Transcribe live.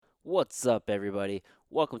What's up, everybody?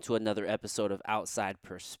 Welcome to another episode of Outside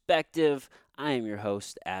Perspective. I am your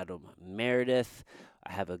host, Adam Meredith.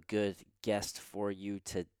 I have a good guest for you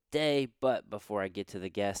today, but before I get to the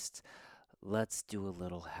guest, let's do a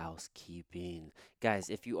little housekeeping.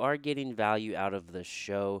 Guys, if you are getting value out of the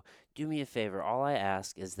show, do me a favor. All I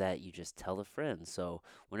ask is that you just tell a friend. So,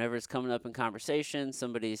 whenever it's coming up in conversation,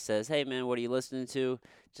 somebody says, "Hey, man, what are you listening to?"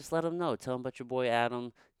 Just let them know. Tell them about your boy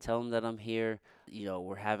Adam. Tell them that I'm here.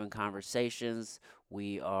 We're having conversations.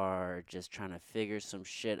 We are just trying to figure some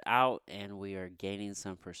shit out and we are gaining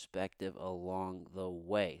some perspective along the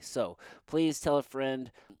way. So, please tell a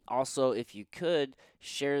friend. Also, if you could,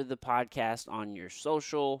 share the podcast on your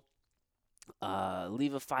social.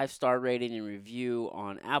 Leave a 5-star rating and review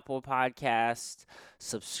on Apple Podcast.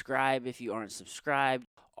 Subscribe if you aren't subscribed.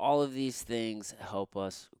 All of these things help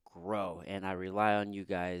us grow, and I rely on you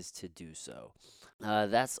guys to do so.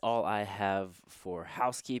 That's all I have for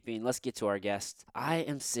housekeeping. Let's get to our guest. I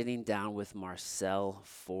am sitting down with Marcel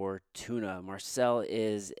Fortuna. Marcel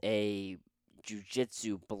is a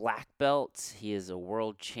jiu-jitsu black belt. He is a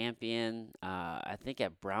world champion. I think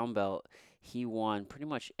at brown belt, he won pretty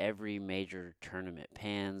much every major tournament,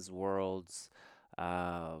 Pans, Worlds.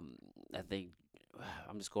 I think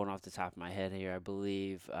I'm just going off the top of my head here. I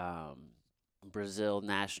believe Brazil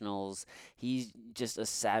Nationals. He's just a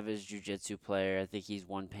savage jiu-jitsu player. I think he's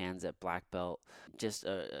won Pans at black belt. Just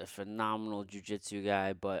a phenomenal jiu-jitsu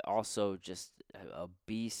guy, but also just a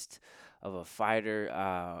beast of a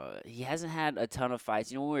fighter. He hasn't had a ton of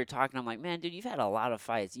fights. When we were talking, I'm like, man, dude, you've had a lot of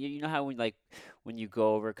fights. You know how when you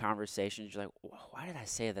go over conversations, you're like, why did I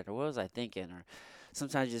say that, or what was I thinking, or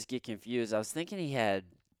sometimes you just get confused. I was thinking he had.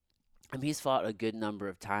 I mean, he's fought a good number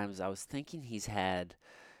of times. I was thinking he's had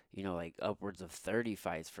like upwards of 30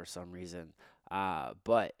 fights for some reason.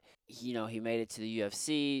 But he made it to the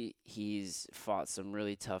UFC. He's fought some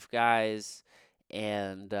really tough guys,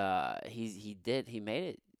 and he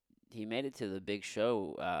made it to the big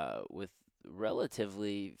show with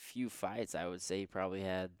relatively few fights. I would say he probably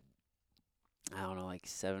had, I don't know, like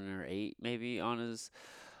 7 or 8 maybe on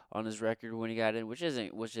his record when he got in, which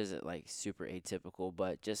isn't like super atypical,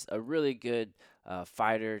 but just a really good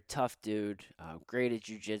fighter, tough dude, great at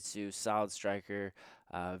jujitsu, solid striker,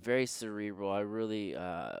 very cerebral. I really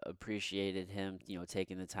appreciated him,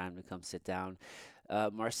 taking the time to come sit down.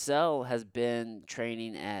 Marcel has been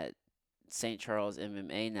training at St. Charles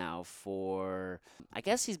MMA now for, I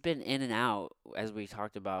guess he's been in and out as we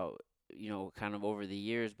talked about, kind of over the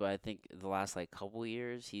years, but I think the last like couple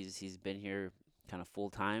years he's been here kind of full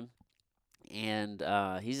time, and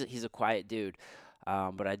he's a quiet dude,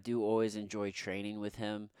 but I do always enjoy training with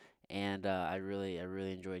him, and I really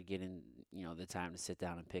enjoyed getting the time to sit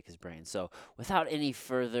down and pick his brain. So without any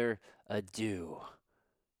further ado,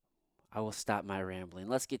 I will stop my rambling.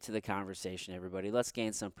 Let's get to the conversation, everybody. Let's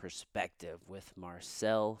gain some perspective with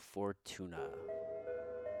Marcel Fortuna.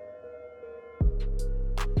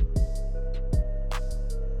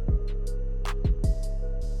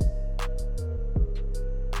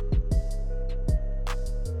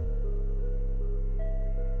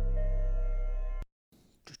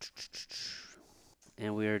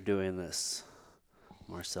 And we are doing this.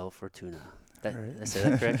 Marcel Fortuna. All Did I right. say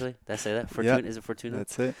that correctly? Did I say that? Yeah, Fortuna? Is it Fortuna?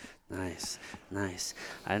 that's it. Nice, nice.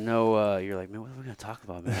 I know you're like, man, what are we gonna talk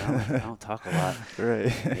about, man? I don't talk a lot.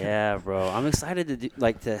 Right. Yeah, bro. I'm excited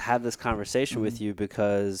to have this conversation with Mhm. you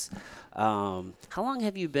because, how long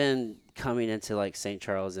have you been coming into like St.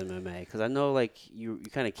 Charles MMA? Because I know like you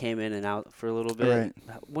kind of came in and out for a little All bit.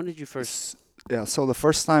 right. When did you first? Yeah, so the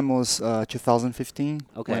first time was 2015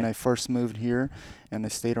 when Okay. I first moved here, and I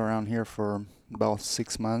stayed around here for about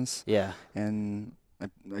 6 months, Yeah. and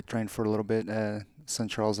I trained for a little bit at St.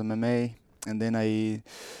 Charles MMA, and then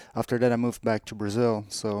after that I moved back to Brazil.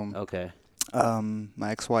 So Okay.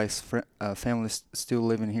 my ex-wife's family still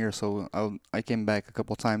living here, so I came back a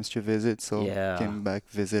couple times to visit. So Yeah. came back,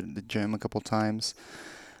 visited the gym a couple times.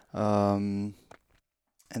 Um,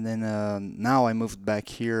 And then now I moved back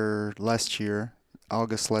here last year,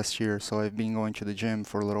 August last year. So I've been going to the gym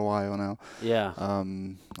for a little while now. Yeah.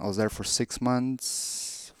 I was there for 6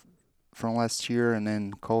 months from last year, and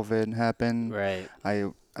then COVID happened. Right.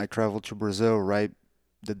 I traveled to Brazil right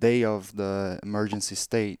the day of the emergency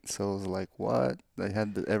state. So I was like, what? I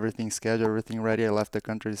had everything scheduled, everything ready. I left the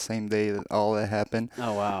country the same day that all that happened.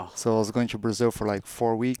 Oh wow. So I was going to Brazil for like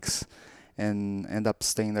 4 weeks and end up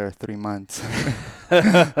staying there 3 months.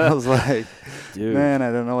 I was like, Dude. man, I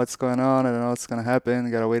don't know what's going on. I don't know what's gonna happen.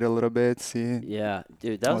 Gotta wait a little bit, see Yeah,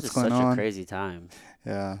 dude, that was what's just going such a on. crazy time.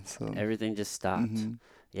 Yeah. So. Everything just stopped. Mhm.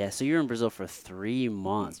 Yeah, so you're in Brazil for 3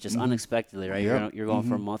 months, just Mm-hmm. unexpectedly, right? Yep. You're going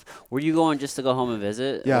for a Mm-hmm. month. Were you going just to go home and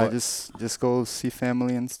visit, Yeah, or just go see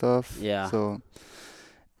family and stuff. yeah, So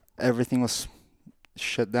everything was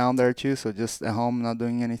shut down there too. So just at home, not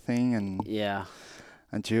doing anything, and yeah,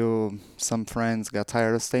 until some friends got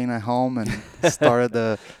tired of staying at home and started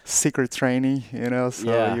the secret training, so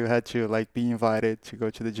yeah, you had to like be invited to go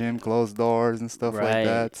to the gym, close doors and stuff like right,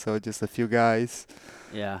 that. So just a few guys.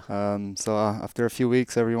 yeah, So after a few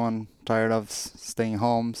weeks, everyone tired of staying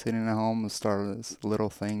home, sitting at home, started this little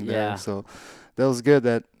thing there. yeah, So that was good.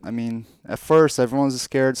 That I mean, at first everyone was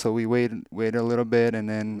scared, so we waited a little bit, and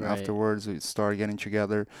then right. afterwards we started getting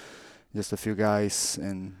together, just a few guys,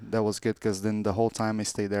 and that was good because then the whole time I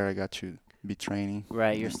stayed there, I got to be training.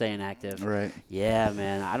 Right, you're Yeah. staying active. Right. Yeah,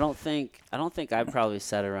 man. I don't think I probably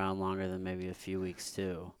sat around longer than maybe a few weeks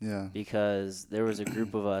too. Yeah. Because there was a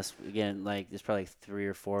group of us, again, like there's probably like 3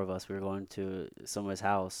 or 4 of us. We were going to someone's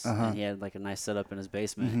house and Uh-huh. he had like a nice setup in his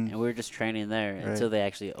basement Mhm. and we were just training there Right. until they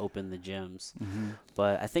actually opened the gyms. Mhm.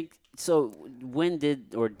 But I think so when did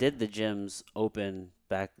the gyms open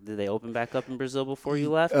back? Did they open back up in Brazil before you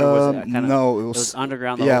left, or was it kind of No, it was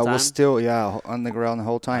underground the whole yeah, it was time? still, underground the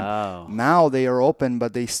whole time. Oh. Now they are open,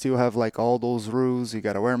 but they still have like all those rules. You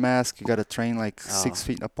gotta wear a mask. You gotta train like Oh. 6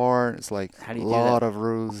 feet apart. It's like How a do you do that? lot of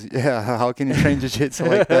rules. Yeah, how can you train jiu-jitsu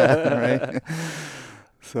like that, right?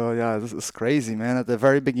 So yeah, this is crazy, man. At the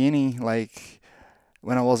very beginning, like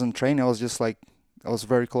when I wasn't training, I was just like I was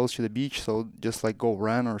very close to the beach, so just like go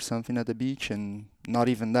run or something at the beach, and not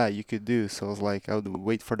even that you could do. So I was like, I would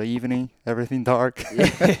wait for the evening, everything dark.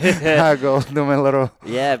 I go do my little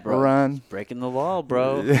Yeah, bro. run. Breaking the law,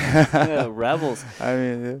 bro. Yeah. Rebels. I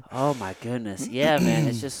mean, Oh my goodness. Yeah, man.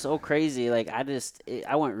 It's just so crazy. Like I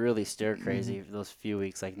went really stir Mhm. crazy for those few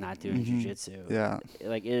weeks, like not doing Mhm. jujitsu. Yeah.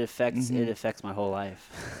 Like it Mhm. affects my whole life.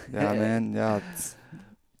 Yeah, man. Yeah,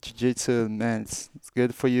 jiu-jitsu, man. It's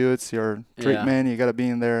good for you. It's your Yeah. treatment. You gotta be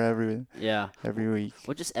in there Yeah. every week.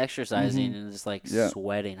 Well, just exercising Mhm. and just like Yeah.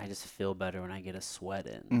 sweating. I just feel better when I get a sweat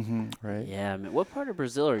in. Mhm. Right. Yeah, man. What part of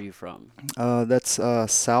Brazil are you from? That's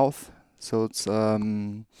south. So it's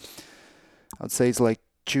I'd say it's like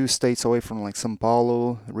 2 states away from like São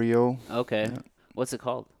Paulo, Rio, Okay. yeah. What's it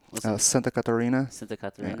called? What's it? Santa Catarina. Santa Yeah.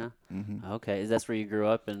 Catarina? Mhm. Okay. Is that where you grew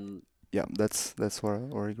up and Yeah, that's where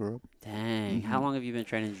I grew up. dang. How Mhm. long have you been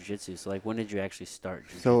training jiu-jitsu? So like when did you actually start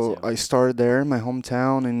So jiu-jitsu? I started there in my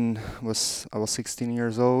hometown, and I was 16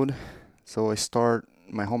 years old. So I start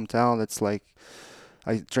my hometown. That's like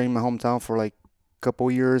I trained my hometown for like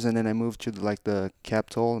couple years, and then I moved to like the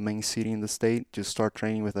capital, the main city in the state, to start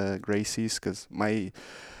training with the Gracies, because my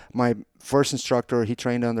first instructor, he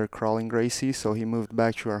trained under Crawling Gracie, so he moved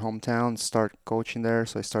back to our hometown, start coaching there.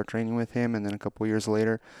 So I start training with him, and then a couple years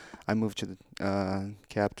later, I moved to the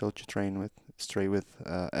capital to train with straight with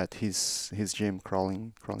at his gym,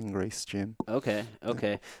 Crawling Grace gym. Okay, Yeah.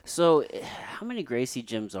 okay. So, how many Gracie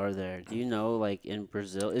gyms are there? Do you know, like in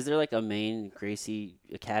Brazil, is there like a main Gracie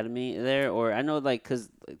academy there, or I know like because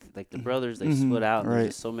like the brothers they split out and there's Right.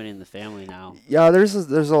 just so many in the family now. Yeah, there's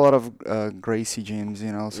a lot of Gracie gyms,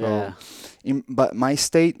 So, Yeah. but my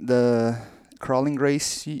state, the Crawling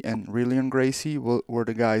Gracie and Rillian Gracie were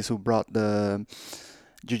the guys who brought the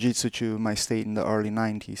jiu-jitsu to my state in the early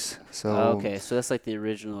 90s. So, Okay, so that's like the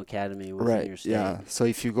original academy was in right, your state. yeah. So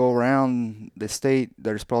if you go around the state,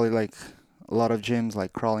 there's probably like a lot of gyms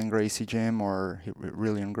like Crawling Gracie gym or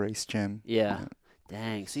Rillian Grace gym. Yeah. Yeah.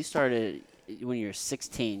 Dang. So you started when you were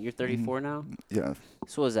 16. You're Hmm. 34 now. Yeah.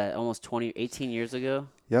 So what was that almost 18 years ago?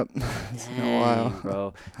 Yep. It's been a Dang, while.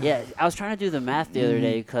 bro. Yeah, I was trying to do the math the other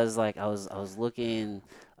day Hmm. because like I was looking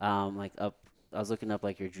like up I was looking up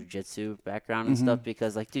like your jujitsu background and Hmm. stuff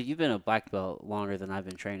because like dude, you've been a black belt longer than I've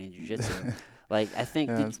been training jujitsu. Like I think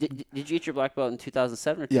Yeah. did you get your black belt in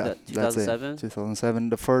 2007 or Yeah, that's it. 2007? 2007,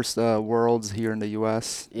 the first Worlds here in the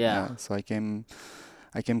U.S. Yeah. Yeah, so I came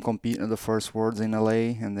compete in the first Worlds in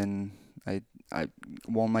LA, and then I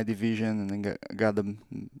won my division, and then got the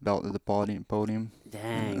belt at the podium.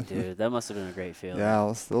 Dang, Yeah, dude, that must have been a great feeling.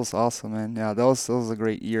 yeah, that was awesome, man. Yeah, that was a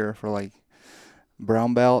great year for like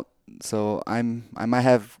brown belt. So I might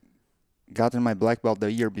have gotten my black belt the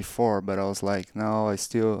year before, but I was like, no,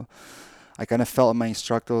 I kind of felt my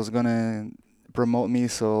instructor was gonna promote me,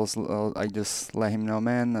 so I just let him know,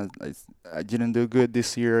 man, I didn't do good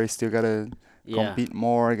this year. I still gotta Yeah. compete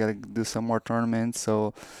more. I gotta do some more tournaments.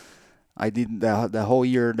 So I did the whole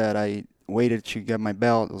year that I waited to get my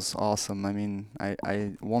belt. It was awesome. I mean,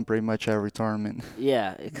 I won pretty much every tournament.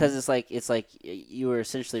 Yeah, because it's like you were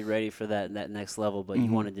essentially ready for that next level, but you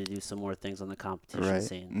Hmm. wanted to do some more things on the competition Right.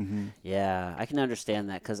 scene. Hmm. Yeah, I can understand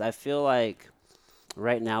that because I feel like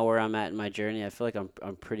right now where I'm at in my journey, I feel like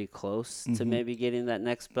I'm pretty close to Mhm. maybe getting that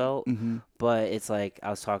next belt. Mhm. But it's like I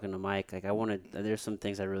was talking to Mike, like I want to. There's some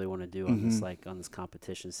things I really want to do on this, Mhm. like on this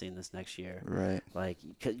competition scene this next year. Right. Like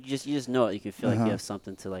 'cause you just know it. You can feel like you Uh-huh. have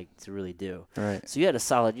something to like to really do. Right. So you had a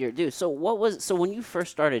solid year, dude. So when you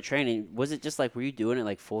first started training, was it just like were you doing it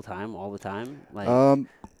like full time all the time? Like, Um.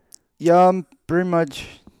 Yeah. Pretty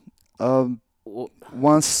much. Um. w-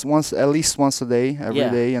 Once at least once a day, every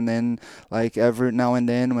yeah, day, and then like every now and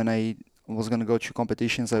then when I was gonna go to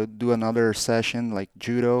competitions, I would do another session like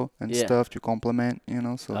judo and yeah. stuff to complement.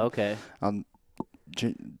 So Okay. I'll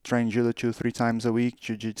ju train judo 2, 3 times a week,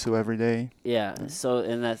 jiu-jitsu every day. Yeah. So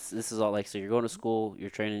and this is all like so you're going to school, you're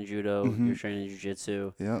training judo, you're Mhm. training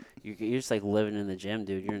jujitsu, Yep. you're just like living in the gym,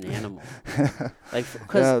 dude. You're an animal. Like,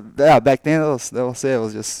 cause Yeah, yeah. Back then, that was it. It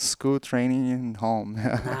was just school, training, and home.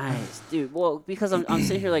 nice, dude. Well, because I'm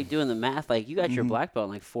sitting here like doing the math. Like, you got your Mhm. black belt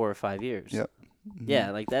in like 4 or 5 years. Yep. Mhm.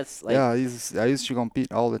 Yeah, like that's Yeah, I used to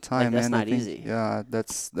compete all the like time, that's man. I not think easy. yeah,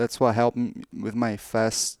 that's what helped me with my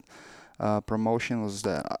fast promotion was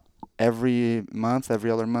that every month,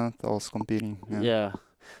 every other month, I was competing. Yeah. Yeah.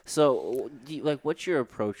 So, what's your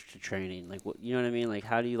approach to training? Like, what you know what I mean? Like,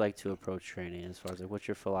 how do you like to approach training as far as like what's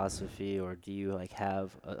your philosophy, or do you like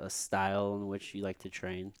have a style in which you like to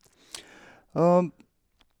train? Um,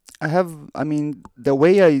 I mean, the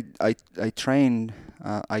way I trained,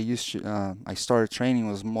 I started training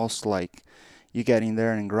was most like you get in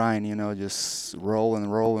there and grind, just roll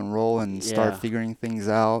and roll and roll and start Yeah. figuring things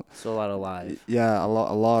out. So a lot of live. Yeah, a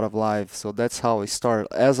lot of life. So that's how I start.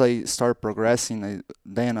 As I start progressing,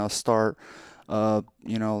 then I'll start,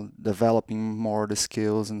 developing more the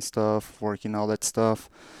skills and stuff, working all that stuff.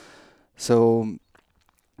 So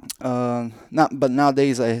not, but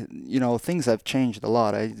nowadays things have changed a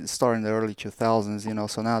lot. I started in the early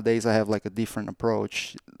 2000s, so nowadays I have like a different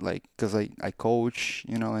approach, like because I coach,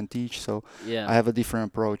 and teach, so I Yeah. have a different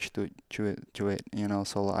approach to it.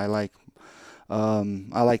 So I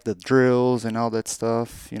like the drills and all that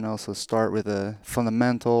stuff, so start with the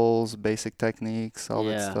fundamentals, basic techniques, all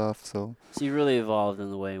that Yeah. stuff. So So you really evolved in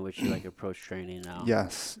the way in which you like approach training now.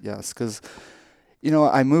 yes, yes, because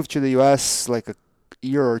I moved to the US like a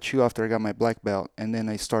year or two after I got my black belt, and then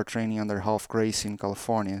I start training under Half Gracie in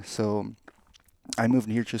California. So I moved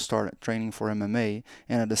here to start training for MMA,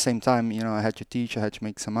 and at the same time, I had to teach, I had to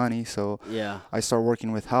make some money, so Yeah. I started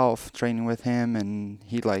working with Half, training with him, and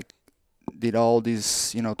he like did all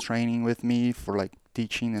this, training with me for like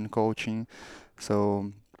teaching and coaching.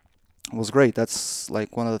 So it was great. That's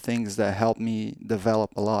like one of the things that helped me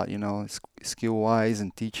develop a lot, skill wise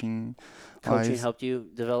and teaching Coaching wise. helped you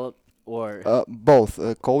develop, or Both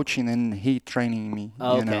coaching and he training me,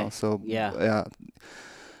 oh, okay. So Yeah.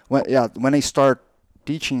 yeah, when I start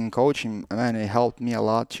teaching and coaching, man, it helped me a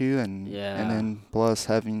lot too, and Yeah. then plus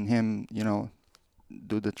having him,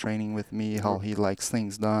 do the training with me, how he likes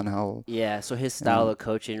things done, how Yeah, so his you style know. of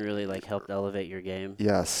coaching really like helped elevate your game.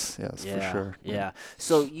 Yes, yes, for Yeah, sure. Yeah, yeah.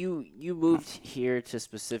 So you moved here to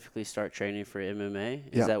specifically start training for MMA?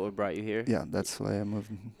 Is yeah, that what brought you here? yeah. That's why I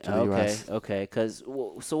moved to the Okay, U.S. okay.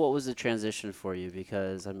 So what was the transition for you?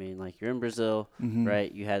 Because I mean, like you're in Brazil, Mhm,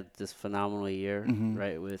 right? You had this phenomenal year, mhm,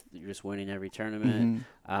 right? With you're just winning every tournament.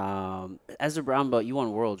 mhm. As a brown belt, you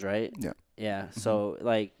won worlds, right? Yeah. Yeah. Mhm. So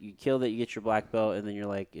like you killed it, you get your black belt, and then you're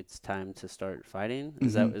like, it's time to start fighting.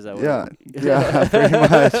 Is that Mhm. is that what Yeah, yeah, pretty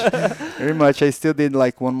much. it? Pretty much. I still did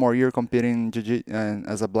like one more year competing in jiu-jitsu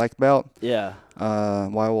as a black belt. Yeah.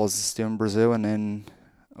 While I was still in Brazil, and then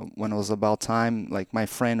when it was about time, like my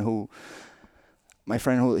friend who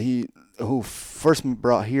first me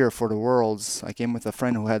brought here for the Worlds, I came with a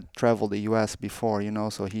friend who had traveled the U.S. before,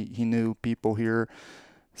 so he knew people here.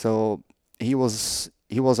 So he was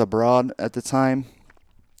abroad at the time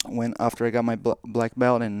when after I got my black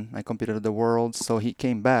belt and I competed at the Worlds. So he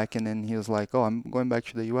came back and then he was like, "Oh, I'm going back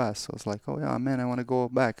to the U.S." So I was like, "Oh yeah, man, I want to go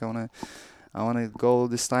back. I want to go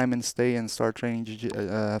this time and stay and start training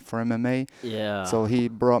for MMA." Yeah. So he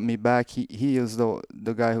brought me back. He is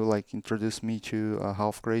the guy who like introduced me to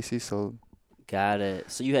Half Gracie. So Got it.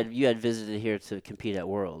 So you had visited here to compete at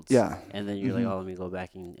Worlds, yeah. and then you're like, Mhm. oh, let me go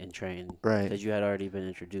back and train Right. because you had already been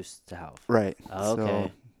introduced to Half. Right. Oh, So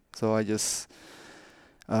okay. so I just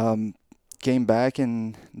um came back,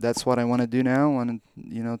 and that's what I want to do now. I want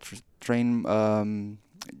to train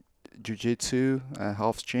jiu-jitsu,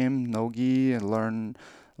 Half Gym, no-gi, and learn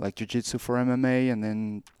like jiu-jitsu for MMA, and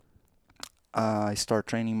then I start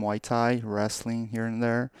training Muay Thai, wrestling here and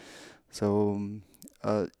there. So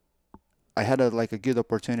I had a good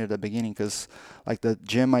opportunity at the beginning because like the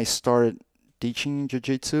gym I started teaching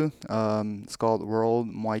jiu-jitsu. It's called World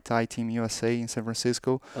Muay Thai Team USA in San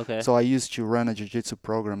Francisco. Okay. So I used to run a jiu-jitsu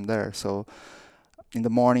program there. So in the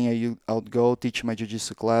morning, I would go teach my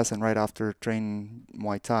jiu-jitsu class, and right after train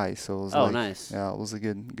Muay Thai. So it was Oh, like, nice. yeah, it was a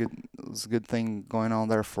good thing going on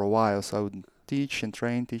there for a while. So I would teach and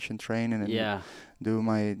train, and then Yeah. do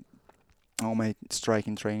all my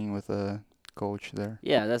striking training with a coach there.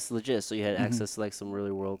 Yeah, that's legit. So you had Mhm. access to like some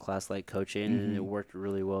really world class like coaching, and it Mhm. worked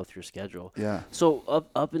really well with your schedule. Yeah. So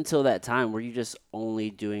up until that time, were you just only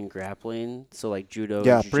doing grappling? So like judo and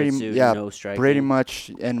Yeah, jujitsu, yeah, no pretty striking.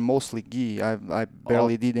 much, and mostly gi. I Oh,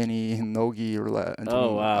 barely did any no gi oh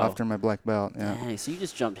until wow. after my black belt. Yeah. Dang, so you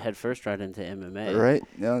just jumped headfirst right into MMA. Right.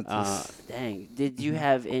 Yeah. It's just, Dang. mhm. Did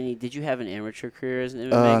you have an amateur career as an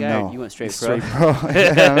MMA guy, or No, you went straight pro? straight pro.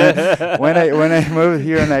 Yeah, man. When I moved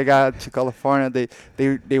here and I got to California,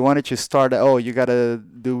 they wanted to start. Oh, you gotta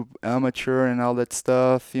do amateur and all that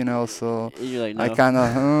stuff, you know. So You're like, I no. kind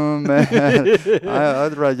of, man,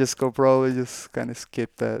 I'd rather just go pro. Just kind of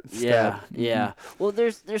skip that step. Yeah, Mhm. yeah. Well,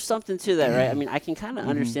 there's something to that, right? I mean, I can kind of Mhm.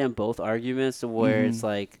 understand both arguments of where it's Mhm.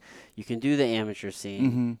 like you can do the amateur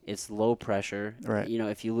scene. Mhm. It's low pressure. Right. You know,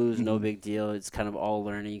 if you lose, no Mhm. big deal. It's kind of all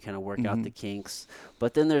learning. You kind of work out the Mhm. kinks.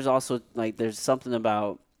 But then there's also like there's something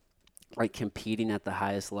about like competing at the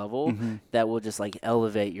highest level Mhm. that will just like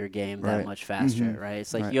elevate your game that Right. much faster, Mhm. right?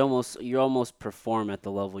 It's like Right. you almost perform at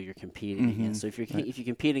the level you're competing against. Mhm. So Right. if you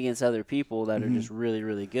compete against other people that are Mhm. just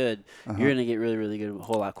really good, you're Uh-huh. gonna get really good a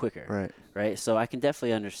whole lot quicker, Right. right? So I can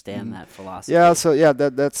definitely understand Mhm. that Yeah, philosophy. so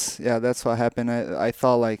that's what happened. I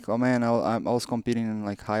thought like, oh man, I was competing in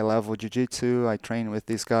like high level jiu-jitsu. I trained with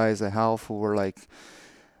these guys at Half who were like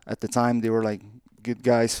at the time they were like good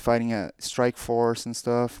guys fighting at Strike Force and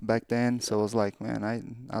stuff back then. So I was like, man,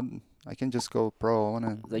 I can just go pro. I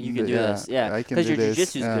wanna, Like you can do yeah, this, yeah, I can because do your this.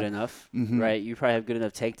 jujitsu is good Yeah. enough, Mhm. right? You probably have good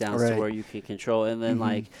enough takedowns to Right. where you can control. And then Mhm.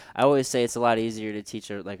 like I always say, it's a lot easier to teach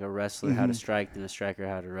a wrestler how to Mhm. strike than a striker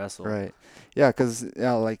how to wrestle. Right. Yeah, 'cause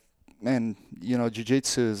yeah, like man, you know,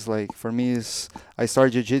 jiu-jitsu is like for me is I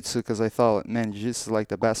started jiu-jitsu 'cause I thought, man, jiu-jitsu is like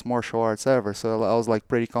the best martial arts ever. So I was like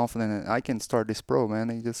pretty confident that I can start this pro, man.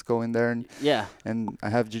 I just go in there Yeah, and I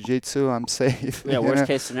have jiu-jitsu, I'm safe, yeah. you Worst know.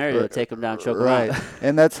 case scenario, R- take them down, choke them out. Right.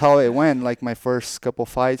 And that's how it went. Like my first couple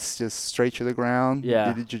fights, just straight to the ground,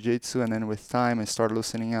 Yeah, did the jiu-jitsu, and then with time I started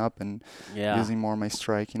loosening up and yeah. using more of my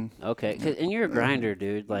striking. Okay, Yeah. and you're a grinder,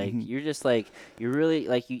 dude. Like Mhm. you're just like you're really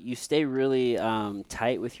like you stay really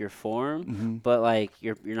tight with your form, Mhm. but like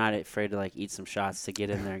you're not afraid to like eat some shots to get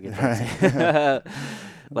in there and get that. Right. That's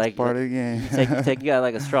Like part of the game. you got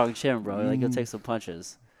like a strong chin, bro. Like you'll take Mhm. some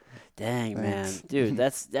punches. Dang, man, Thanks. dude,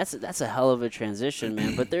 that's a hell of a transition,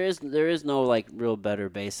 man. But there is no like real better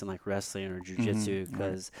base in like wrestling or Mhm. jujitsu Right.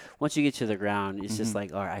 because once you get to the ground, it's just Mhm.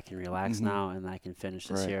 like, all right, I can relax Mhm. now and I can finish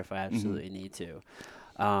this Right. here if I Mhm. absolutely need to.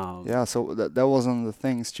 Um, Yeah, so that was one of the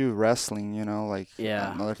things too, wrestling, you know, like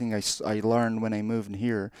yeah. another thing I learned when I moved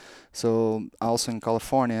here. So also in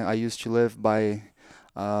California, I used to live by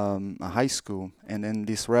a high school, and then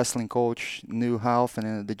this wrestling coach knew Half, and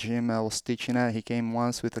in the gym I was teaching at, he came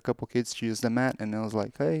once with a couple kids to use the mat, and I was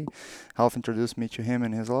like, hey, Half introduced me to him,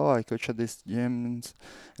 and he's like, oh, I coach at this gym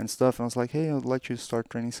and stuff. And I was like, hey, I'd like you to start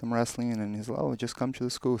training some wrestling, and then he's like, oh, just come to the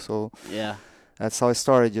school. So Yeah. that's how I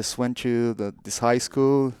started. Just went to this high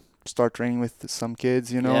school, start training with some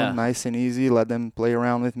kids, you know, Yeah. nice and easy. Let them play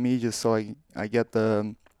around with me, just so I get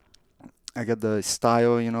the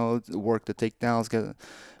style, you know, work the takedowns, get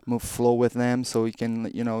move flow with them, so we can,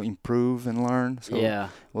 you know, improve and learn. So Yeah.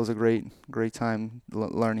 it was a great time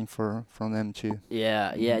learning from them too.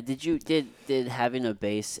 Yeah. Hmm. Yeah. Did having a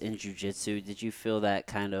base in jujitsu, did you feel that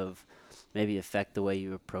kind of maybe affect the way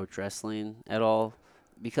you approach wrestling at all?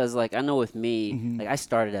 Because like I know with me, Hmm. like I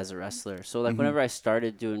started as a wrestler. So like Hmm. whenever I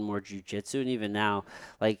started doing more jujitsu and even now,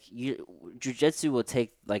 like jujitsu will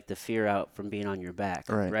take like the fear out from being on your back,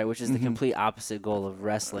 Right. right? Which is the Hmm. complete opposite goal of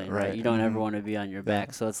wrestling, right? Right. You don't ever Hmm. want to be on your Yeah.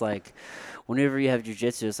 back. So it's like whenever you have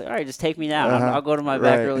jujitsu, it's like, all right, just take me down. Uh-huh. I'll go to my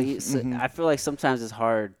back Right. early. So Hmm. I feel like sometimes it's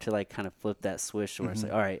hard to like kind of flip that switch where it's Hmm.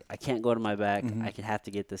 like, all right, I can't go to my back. Hmm. I can have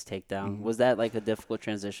to get this takedown. Hmm. Was that like a difficult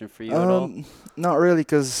transition for you at all? Not really,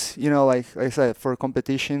 cause you know, like I said, for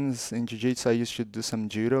competitions in jiu-jitsu, I used to do some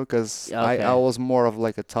judo, cause Yeah, I okay. was more of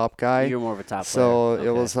like a top guy, You're more of a top player. so it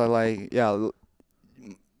Okay. was like, yeah,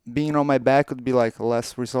 being on my back would be like a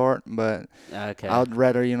less resort, but I Okay. would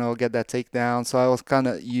rather, you know, get that takedown. So I was kind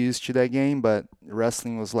of used to that game, but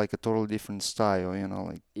wrestling was like a totally different style, you know,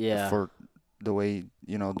 like Yeah. for the way,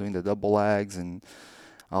 you know, doing the double legs and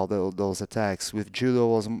all those attacks. With judo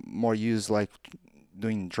was more used like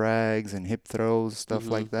doing drags and hip throws, stuff Mhm.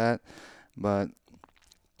 like that. But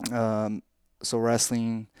um, so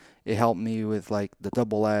wrestling, it helped me with like the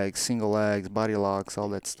double legs, single legs, body locks, all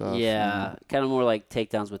that stuff. Yeah, And kind of more like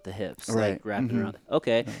takedowns with the hips, like right. wrapping around.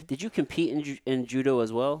 Okay. Right. Did you compete in judo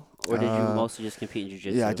as well, or did you Uh, mostly just compete in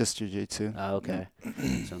yeah, jiu-jitsu? just jujitsu. Okay. Yep.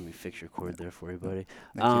 So let me fix your cord there for you, buddy.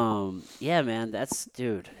 Thank you. Yeah, man,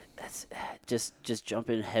 dude, that's just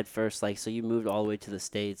jumping head first. Like, so you moved all the way to the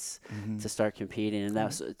States Hmm. to start competing, and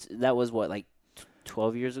Right. that was what, like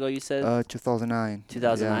 12 years ago, you said? 2009.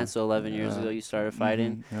 2009, Yeah. so 11 years ago you started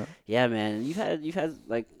fighting. Hmm. Yeah. Yeah, man, and you've had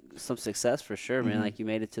like some success for sure, man. Hmm. Like you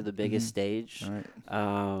made it to the biggest Hmm. stage. All right.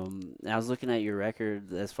 I was looking at your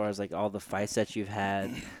record as far as like all the fights that you've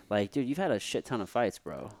had. Like, dude, you've had a shit ton of fights,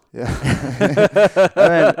 bro. Yeah. I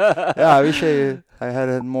mean, yeah, I wish I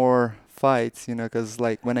had more fights, you know, 'cause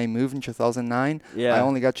like when I moved in 2009, I Yeah.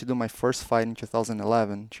 only got to do my first fight in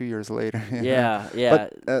 2011, 2 years later, you know. Yeah,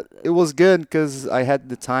 But yeah. it was good 'cause I had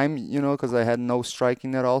the time, you know, 'cause I had no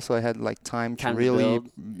striking at all, so I had like time to Time to really,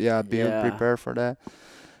 build. yeah, build, Yeah. prepare for that.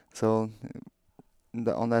 So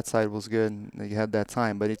on that side was good. Like, you had that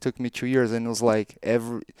time, but it took me 2 years, and it was like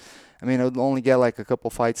I mean, I would only get like a couple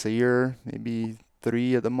fights a year, maybe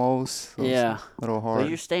three at the most. So it's a Yeah. little But you're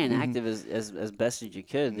hard. staying Mhm. active as best as you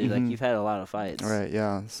could, dude. Like Mhm. you've had a lot of fights. Right.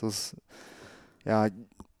 Yeah. Yeah.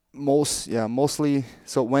 Mostly.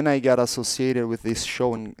 So when I got associated with this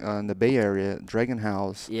show in the Bay Area, Dragon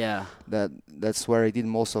House, Yeah. that's where I did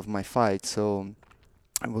most of my fights. So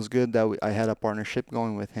it was good that I had a partnership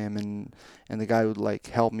going with him, and the guy would like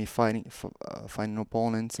help me finding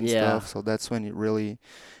opponents and Yeah. stuff. So that's when it really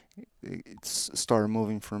started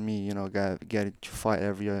moving for me. You know, get to fight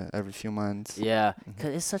every few months. Yeah, Mhm.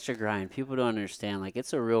 'cause it's such a grind. People don't understand. Like,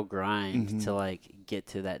 it's a real grind to Mhm. like get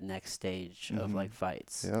to that next stage of like Mhm.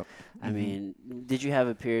 fights. Yep. I Mhm. mean, did you have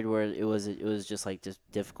a period where it was just like just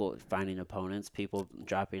difficult finding opponents, people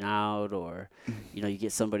dropping out, or you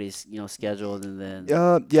get somebody's scheduled and then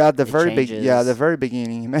Yeah, it the changes. very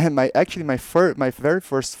beginning. Man, my very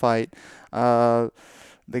first fight, uh,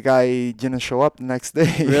 the guy didn't show up the next day.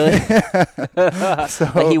 Really?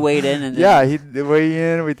 Like he So, weighed in and yeah, then he the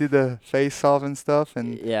way in, we did the face off and stuff,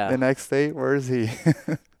 and the yeah. next day, where is he?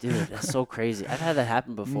 Dude, that's so crazy. I've had that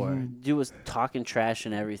happen before. Mhm. Dude was talking trash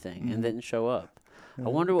and everything and Mhm. didn't show up. I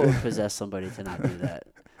wonder what would Yeah. possess somebody to not do that.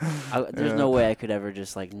 There's Yeah. no way I could ever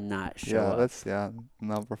just like not show Yeah, up.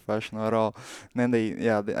 not professional at all. And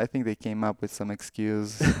then I think they came up with some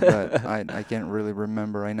excuse, but I can't really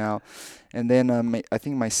remember right now. And then I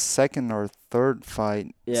think my second or third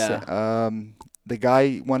fight, Yeah. the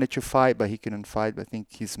guy wanted to fight, but he couldn't fight. I think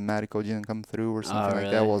his medical didn't come through or Oh, something like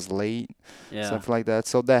that. really? Was late, Yeah. something like that.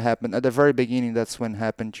 So that happened at the very beginning. That's when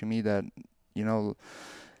happened to me that, you know,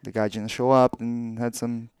 the guy didn't show up and had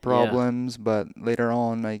some Yeah. problems, but later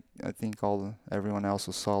on, I think everyone else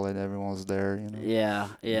was solid. Everyone was there, you know. Yeah,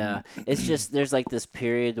 yeah. It's Mhm. just there's like this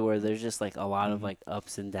period where there's just like a lot of Mhm. like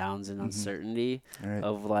ups and downs and Mhm. uncertainty Right.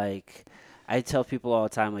 of like I tell people all the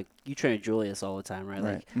time like you train with Julius all the time, right?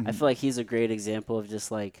 Right. Like I Mhm. feel like he's a great example of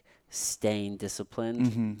just like staying disciplined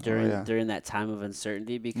Mhm. Oh during yeah. during that time of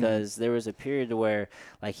uncertainty Mhm. because there was a period where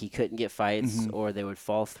like he couldn't get fights Mhm. or they would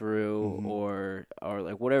fall through Mhm. or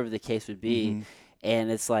like whatever the case would be, Mhm.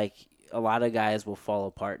 and it's like a lot of guys will fall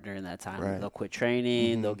apart during that time. Right. They'll quit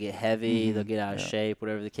training, they'll Mhm. get heavy, they'll Mhm. get out of Yeah. shape,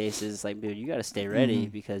 whatever the case is. Like, dude, you got to stay ready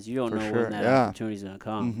Mhm. because you don't For know when sure. that Yeah. opportunity's going to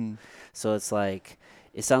come. Mhm. So it's like,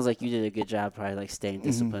 it sounds like you did a good job probably like staying Mhm.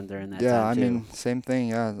 disciplined during that Yeah, time I too. mean, same thing.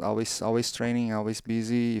 Yeah, always training, always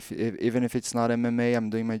busy. If even if it's not MMA, I'm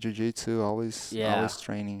doing my jiu-jitsu. Yeah. Always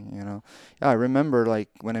training. You know. Yeah, I remember like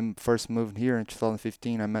when I first moved here in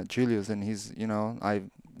 2015, I met Julius, and I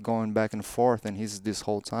going back and forth, and he's this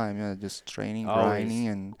whole time, yeah, just training, Always grinding,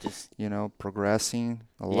 and just, progressing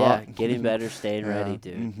a lot. yeah, getting better, staying ready, Yeah.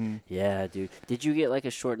 dude. Mhm. Yeah, dude. Did you get like a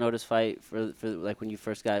short notice fight for like when you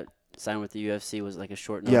first got signed with the UFC? Was like a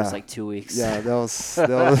short notice, Yeah. like 2 weeks? Yeah, that was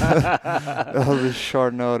a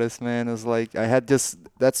short notice, man. It was like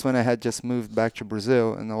that's when I had just moved back to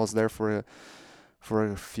Brazil, and I was there for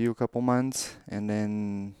a few couple months, and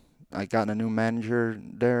then I got a new manager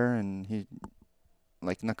there, and he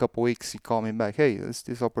like in a couple weeks he called me back. Hey, there's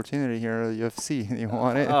this opportunity here at UFC. You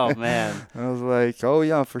want it? Oh man. I was like, oh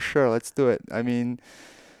yeah, for sure, let's do it. I mean,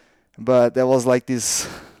 but there was like these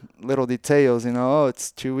little details, you know. Oh,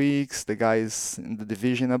 it's 2 weeks. The guy's in the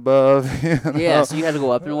division above, you Yeah, know. so you had to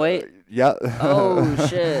go up in weight? Yeah. Oh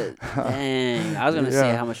shit. Dang. I was gonna say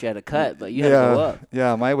Yeah. how much you had to cut, but you had to go Yeah. up.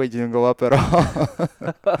 Yeah. My weight didn't go up at all.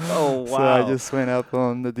 Oh So I wow. just went up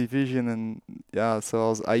on the division, and yeah.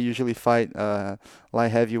 So I usually fight light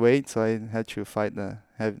heavyweight, so I had to fight the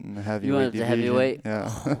You went heavyweight up to division. heavyweight?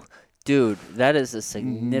 Yeah. Oh, Dude, that is a Mhm.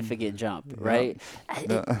 significant jump, Yeah. right? It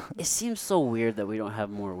The it seems so weird that we don't have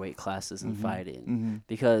more weight classes in mhm. fighting Mhm.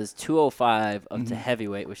 because 205 up to Mhm.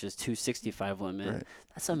 heavyweight, which is 265 limit, Right.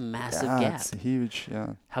 that's a massive Yeah, it's gap. huge.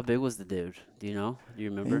 Yeah. How big was the dude? Do you know? Do you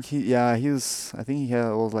I remember? think I think he had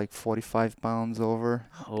was like 45 pounds over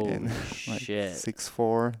and Holy like shit.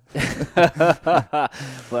 6'4".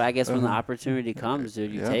 But I guess when the Uh, opportunity comes,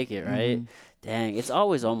 dude, you yeah. take it, right? Mhm. Dang, it's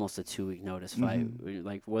always almost a 2 week notice fight, Mhm.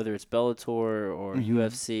 like whether it's Bellator or Mhm.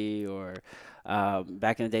 UFC or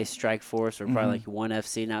back in the day Strike Force or probably Mhm. like ONE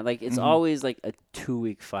FC now. Like it's Mhm. always like a 2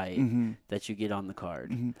 week fight Mhm. that you get on the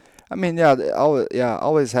card. Mhm. I mean, yeah, always, yeah,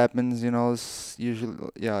 always happens. It's usually,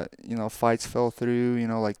 yeah, fights fell through.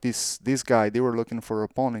 Like this guy, they were looking for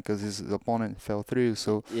opponent because his opponent fell through.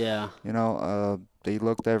 So Yeah, they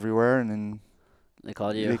looked everywhere, and then they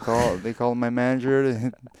called you. they called my manager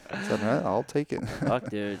and said, "All right, I'll take it." Fuck,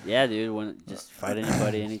 dude. Yeah, dude. When just fight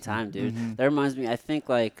anybody, anytime, dude. Mhm. That reminds me. I think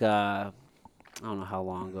like I don't know how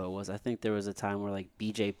long ago it was. I think there was a time where like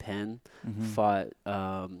BJ Penn Mhm. fought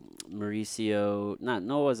Mauricio. Not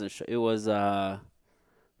no, it wasn't. It was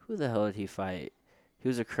who the hell did he fight? He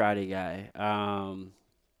was a karate guy.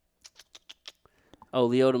 Oh,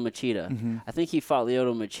 Lyoto Machida. Mhm. I think he fought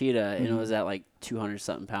Lyoto Machida, and it was Mhm. at like 200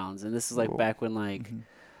 something pounds. And this is like Whoa. back when like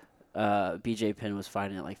Mhm. BJ Penn was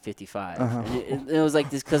fighting at like 55, and Uh-huh. it was like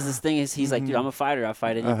this because this thing is he's like, dude, I'm Mhm. a fighter. I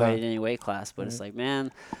fight Uh-huh. anybody in any weight class, but it's Right. like,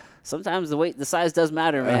 man, sometimes the size does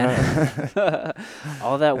matter, man. Uh-huh.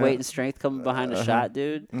 All that Yeah. weight and strength coming behind a Uh-huh. shot,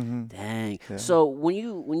 dude. Mhm. Dang. Yeah. So when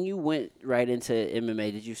you went right into MMA,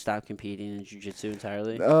 did you stop competing in jiu-jitsu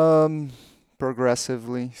entirely? Um,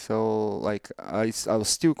 Progressively. So like I was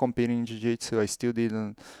still competing in jiu-jitsu. I still did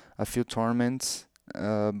a few tournaments.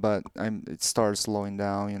 But it started slowing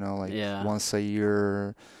down. Like Yeah. once a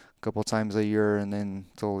year, couple times a year, and then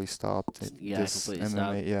totally stopped. Yeah, I Just completely MMA.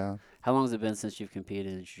 stopped. Yeah. How long has it been since you've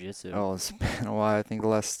competed in jiu-jitsu? Oh, it's been a while. I think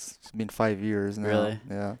it's been 5 years now. Really?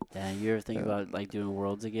 Yeah. Dang, you ever think Yeah. about like doing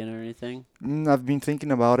worlds again or anything? I've been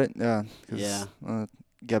thinking about it. Yeah, Yeah. because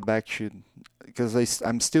get back should because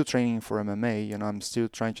I'm still training for MMA. I'm still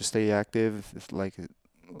trying to stay active. If, like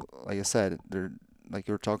I said, like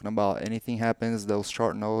you're talking about, anything happens, those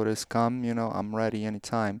short notice come. I'm ready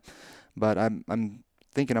anytime. But I'm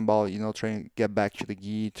thinking about trying to get back to the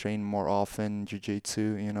gi, train more often,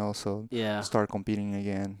 jiu-jitsu. So Yeah. start competing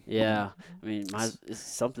again. Yeah. I mean, it's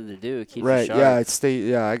something to do. It keeps you Right. Yeah. sharp.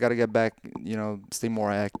 Yeah. I gotta get back. Stay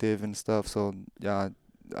more active and stuff. So yeah,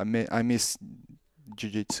 I miss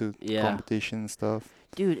jiu-jitsu Yeah. competition and stuff.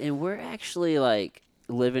 Dude, and we're actually like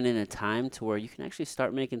living in a time to where you can actually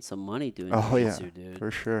start making some money doing Oh yeah, jiu-jitsu, dude. for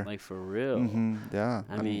sure. Like for real. Yeah.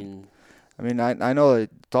 I mean, I know like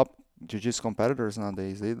top jiu-jitsu competitors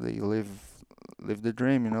nowadays. They live the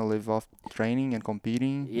dream. Live off training and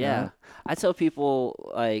competing. Yeah. yeah. I tell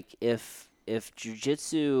people like if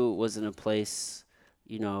jiu-jitsu was in a place,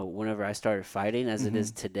 whenever I started fighting as it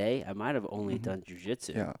is Mhm. today, I might have only Mhm. done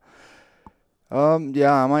jiu-jitsu. Yeah.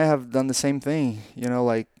 Yeah, I might have done the same thing.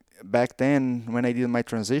 Like back then when I did my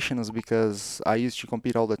transition was because I used to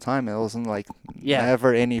compete all the time. It wasn't like Yeah.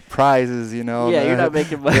 never any prizes. Yeah, you're not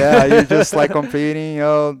making money. Yeah, you're just like competing.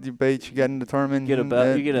 You pay to get in the You tournament. get a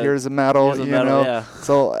belt. You get a Here's a medal. here's a medal. Yeah.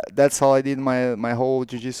 So that's how I did my whole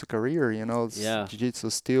jiu-jitsu career. Yeah. Jiu-jitsu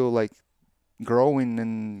still like growing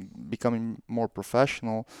and becoming more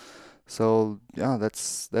professional. So yeah,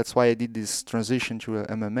 that's why I did this transition to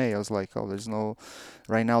MMA. I was like, oh,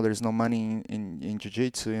 right now there's no money in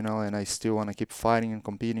jiu-jitsu, and I still want to keep fighting and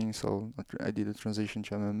competing. So I did a transition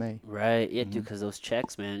to MMA. Right. Yeah, dude, Mhm. because those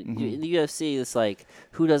checks, man. Mhm. In the UFC, it's like,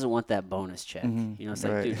 who doesn't want that bonus check? Mhm. It's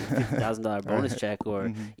like, Right. dude, $50,000 bonus Right. check, or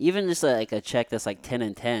Mhm. even just like a check that's like 10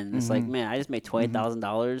 and 10. It's like, Mhm. man, I just made Mhm.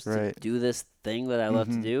 $20,000 to Right. do this thing that I love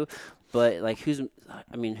to Mhm. do. But like, who's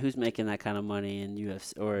making that kind of money in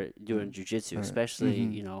UFC or doing Mhm. jujitsu, Right. especially,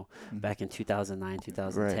 Mhm. Mhm. back in 2009, Right.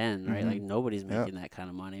 2010, right? Like Mhm. nobody's Yeah. making that kind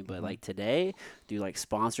of money. But Mhm. like today, do like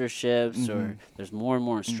sponsorships or Mhm. there's more and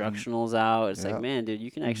more Mhm. instructionals out. It's like, Yeah. man, dude,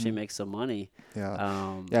 you can actually Mhm. make some money. Yeah.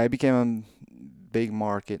 Um, Yeah, it became a big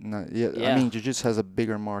market. Now, yeah, I yeah, mean, jiu-jitsu has a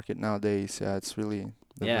bigger market nowadays. Yeah, it's really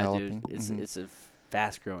yeah, dude, developing. it's a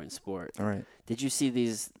fast growing sport. All right. Did you see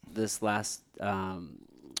this last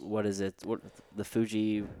what is it? What the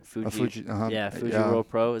Fuji, Fuji, yeah, Fuji yeah. World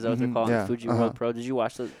Pro. Is that what they're calling it? Yeah, Fuji World Pro. Did you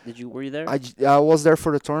watch the? Were you there? I was there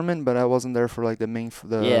for the tournament, but I wasn't there for like the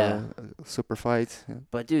Yeah, super fight. Yeah.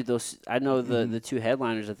 but dude, those I know the Mhm. two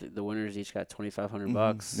headliners. I think the winners each got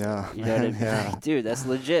 $2,500. Yeah, You know what I man. mean? Yeah. Like, dude, that's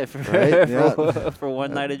legit for Right. Yeah. for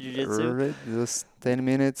one night of jujitsu. Right. Just 10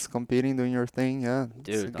 minutes competing, doing your thing. Yeah. It's a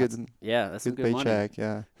Dude, that's that's some good good money. paycheck.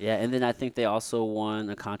 Yeah. Yeah, and then I think they also won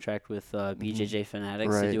a contract with Mhm. BJJ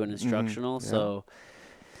Fanatics to Right. do an instructional. Yeah. So,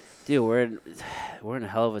 dude, we're in a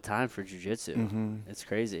hell of a time for jujitsu. Mhm. It's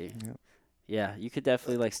crazy. Yeah. Yeah, you could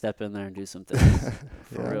definitely like step in there and do some things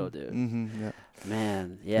for Yeah. real, dude. Yeah.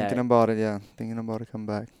 Man, Thinking yeah, about it. Yeah. Thinking about it. Come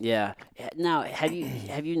back. yeah. Now, have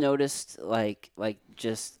you noticed like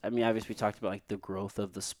just I mean, obviously we talked about like the growth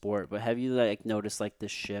of the sport, but have you like noticed like the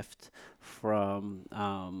shift from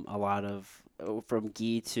a lot of from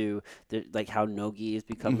gi to like how no gi is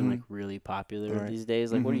becoming like Mhm. really popular Right. these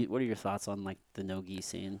days? Like, Mhm. what are your thoughts on like the no gi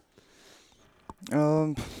scene?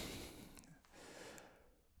 Um.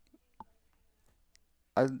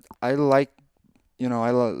 I I like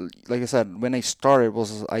like I said, when I started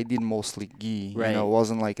was I did mostly gi. Right, It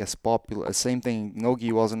wasn't like as popular. Same thing, no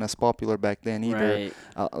gi wasn't as popular back then either.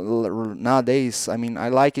 right, Nowadays, I mean, I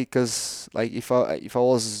like it because like if I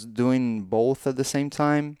was doing both at the same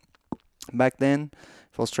time back then,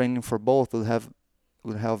 if I was training for both,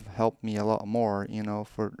 would have helped me a lot more.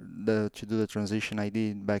 For the to do the transition I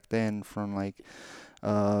did back then from like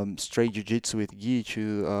straight jiu-jitsu with gi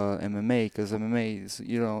to MMA, because MMA is,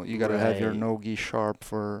 you gotta have your right. no gi sharp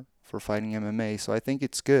for fighting MMA. So I think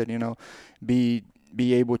it's good, be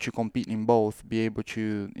be able to compete in both, be able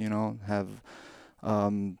to, have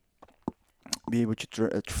um, be able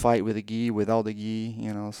to fight with the gi, without the gi,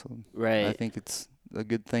 So I Right. think it's a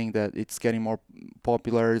good thing that it's getting more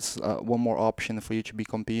popular. It's one more option for you to be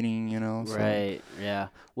competing, So. Right. Yeah.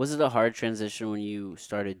 Was it a hard transition when you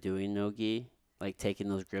started doing no gi? Like taking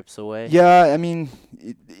those grips away? Yeah, I mean,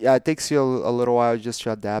 yeah, it takes you a little while just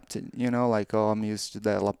to adapt it, like, oh, I'm used to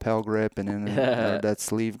that lapel grip and then or that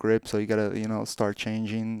sleeve grip, so you gotta, start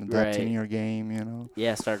changing, adapting Right. your game.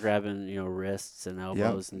 Yeah, start grabbing, wrists and Yep.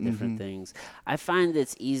 elbows and different Mhm. things. I find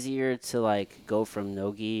it's easier to like go from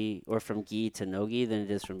no-gi or from gi to no-gi than it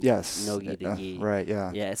is from Yes. no-gi to gi. Right, yeah.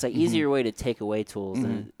 Yeah, it's like Mhm. easier way to take away tools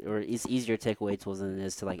Mhm. or it's easier to take away tools than it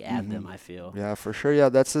is to like add them, Mhm. I feel. Yeah, for sure. Yeah,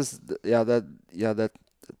 that's just that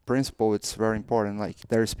principle. It's very important. Like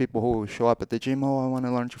there's people who show up at the gym. Oh, I want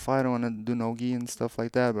to learn to fight. I want to do no-gi and stuff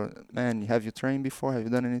like that. But man, have you trained before? Have you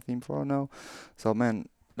done anything before? No. So man,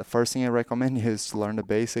 the first thing I recommend you is to learn the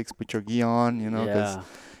basics. Put your gi on. Because Yeah.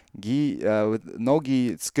 gi with no gi,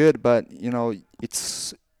 it's good, but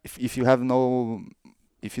it's if you have no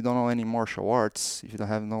if you don't know any martial arts, if you don't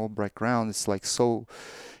have no background, it's like so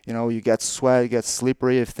you get sweat, you get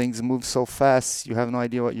slippery. If things move so fast, you have no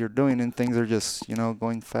idea what you're doing, and things are just,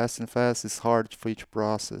 going fast and fast. It's hard for you to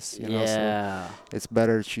process. So Yeah. it's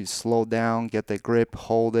better to slow down, get the grip,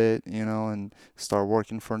 hold it, and start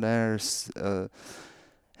working from there.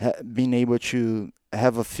 Being able to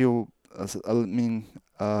have a few, I mean,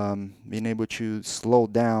 being able to slow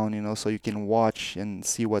down, so you can watch and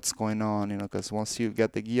see what's going on, because once you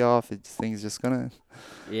get the gi off, things just gonna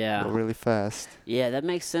go Yeah. really fast. Yeah, that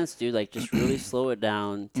makes sense, dude. Like, just really slow it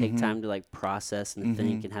down, take Mhm. time to like process and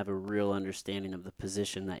think Mhm. and have a real understanding of the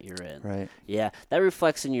position that you're in. Right. Yeah, that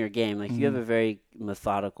reflects in your game. Like, you have Mhm. a very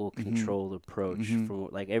methodical, Mhm. controlled approach Mhm. from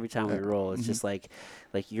like every time we roll. It's Mhm. just like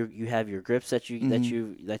you have your grips that you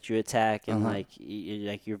Mhm. attack, and Uh-huh. like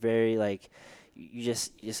like you're very like you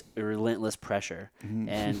just a relentless pressure, Mhm.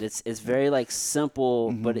 and it's very like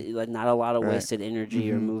simple, but Mhm. like not a lot of Right. wasted energy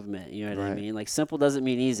or Mhm. movement. You know what I Right. mean? Like simple doesn't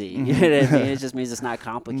mean easy. You know what I mean? It Mhm. just means it's not Mhm.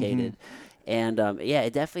 complicated. And yeah,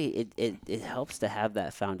 it definitely it helps to have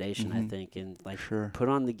that foundation, I Mhm. think, and For like sure. put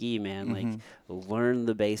on the gi, man. Like Mhm. learn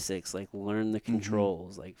the basics, like learn the Mhm.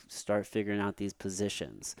 controls, like start figuring out these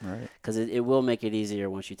positions, Right. because it will make it easier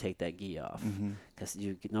once you take that gi off. Mhm. Because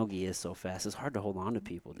you no gi is so fast, it's hard to hold on to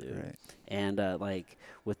people, dude. Right. And like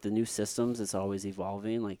with the new systems, it's always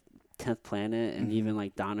evolving. Like 10th Planet and even Mhm.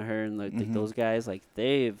 like Danaher and like Mhm. those guys, like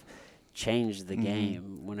they've changed the Mhm.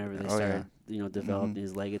 game whenever they Oh yeah. started, developing Mhm.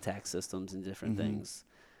 these leg attack systems and different Mhm. things.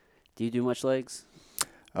 Do you do much legs?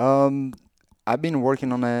 Um, I've been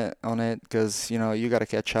working on it because you gotta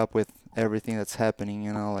catch up with everything that's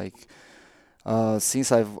happening. Like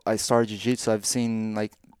since I started jiu-jitsu, I've seen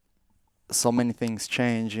like so many things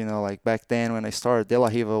change. Like back then when I started, De La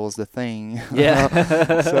Riva was the thing.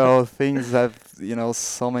 Yeah. So things have,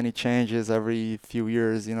 so many changes every few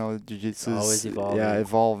years. Always Jiu-jitsu's, yeah,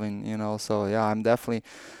 evolving. evolving. So yeah, I'm definitely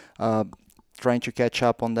uh, trying to catch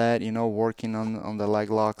up on that, working on the leg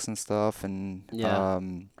locks and stuff, and Yeah.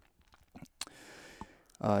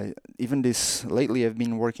 uh, even this lately, I've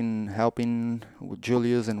been helping with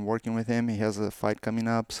Julius and working with him. He has a fight coming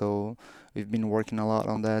up, so we've been working a lot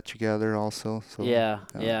on that together also. So, Yeah,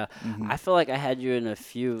 yeah. mhm, I feel like I had you in a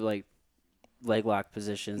few like leg lock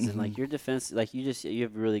positions, and mhm, like your defense, like you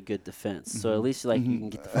have really good defense. So at mhm, least like you mhm. can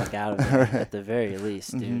get the fuck out of there Alright. at the very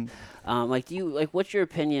least, dude. Mhm. Like do you like what's your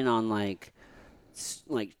opinion on like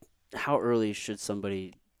like how early should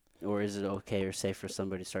somebody, or is it okay or safe for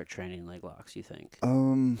somebody to start training leg locks, you think?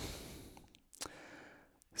 Um.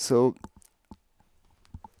 So,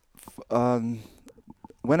 um,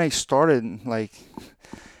 when I started, like,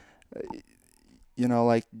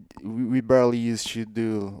 like we barely used to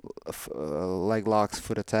do leg locks,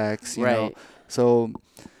 foot attacks. Right. So,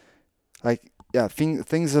 like, yeah,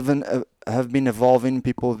 things have been evolving.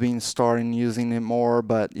 People have been starting using it more,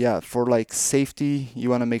 but yeah, for like safety, you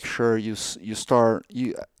want to make sure you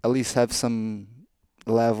at least have some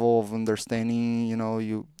level of understanding. You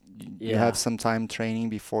have Yeah. some time training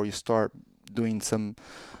before you start doing some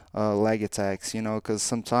leg attacks. Because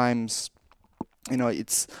sometimes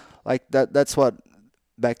it's like that. That's what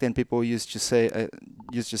back then people used to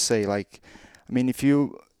say like, I mean, if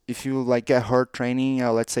you like get hurt training,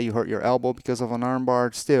 let's say you hurt your elbow because of an arm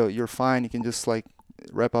bar, still you're fine. You can just like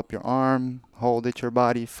wrap up your arm, hold it your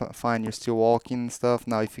body, fine. You're still walking and stuff.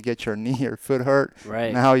 Now, if you get your knee or foot hurt,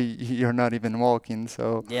 Right. now you're not even walking.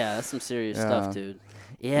 So Yeah, that's some serious stuff, yeah. dude.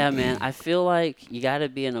 Yeah, man. I feel like you got to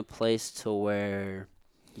be in a place to where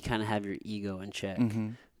you kind of have your ego in check.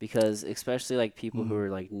 Mhm. Because especially like people who Mhm. are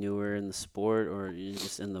like newer in the sport or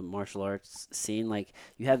just in the martial arts scene, like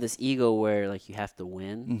you have this ego where like you have to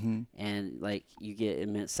win, Mhm. and like you get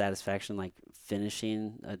immense satisfaction like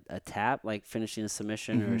finishing a tap, like finishing a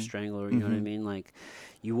submission or a Mhm. strangle, or you know what I Mhm. mean? Like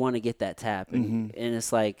you want to get that tap, and Mhm.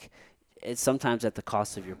 it's like it's sometimes at the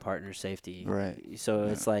cost of your partner's safety. Right. So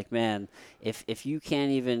Yeah. it's like, man, if you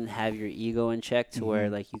can't even have your ego in check to where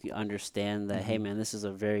Mhm. like you can understand that, hey, Mhm. man, this is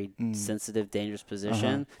a very Mm. sensitive, dangerous Uh-huh.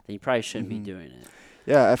 position, then you probably shouldn't be Mhm. doing it.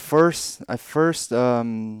 Yeah, at first,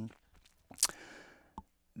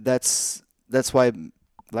 that's why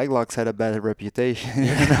Leglox had a bad reputation.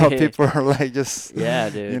 Yeah, People are like just, yeah,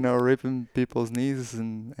 dude, ripping people's knees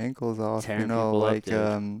and ankles off. tearing people up, Like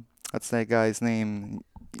dude. what's that guy's name?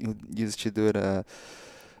 Who used to do it?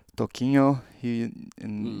 Toquinho. He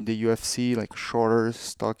in Mm. the UFC, like shorter,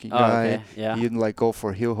 stocky Oh, guy. okay, yeah, He'd like go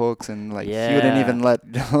for heel hooks and like he wouldn't yeah. even let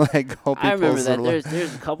let go I remember people's that. or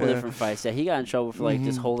There's a couple yeah. different fights. Yeah, he got in trouble for like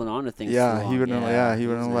just Mhm. holding on to things too Yeah, he long. wouldn't. Yeah, Yeah, he he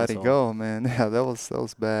was wouldn't an let it asshole. go, man. Yeah, that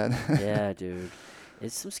was bad. Yeah, dude.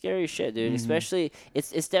 It's some scary shit, dude. Mhm. Especially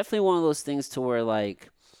it's definitely one of those things to where like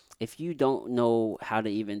if you don't know how to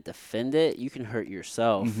even defend it, you can hurt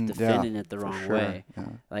yourself Mhm. Yeah, defending it the for wrong sure. way. Yeah.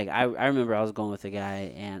 Like I remember I was going with a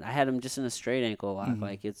guy and I had him just in a straight ankle lock. Mhm.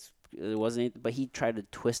 Like it wasn't, but he tried to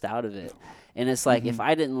twist out of it. And it's like if Mhm.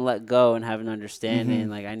 I didn't let go and have an understanding,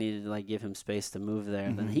 Mhm. like I needed to like give him space to move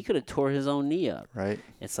there, then he Mhm. could have tore his own knee up. Right.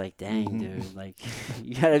 It's like, dang, Mhm. dude, like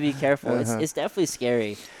you gotta be careful. It's Uh-huh. it's definitely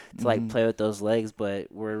scary to like Mhm. play with those legs,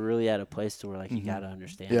 but we're really at a place to where like you Mhm. gotta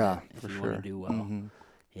understand Yeah, it if for you want to sure. do well. Mhm.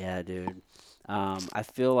 Yeah, dude. I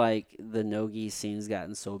feel like the no-gi scene's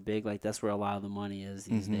gotten so big. Like that's where a lot of the money is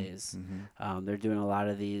these Mhm. days. Mhm. They're doing a lot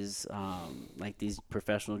of these, like these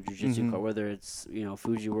professional jiu-jitsu, Mhm. whether it's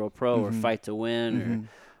Fuji World Pro or Mhm. Fight to Win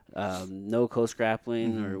or Mhm. No Coast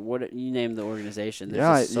Grappling or Mhm. what you name the organization. There's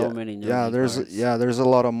Yeah, just so yeah, many yeah. no-gi There's cards. yeah, there's a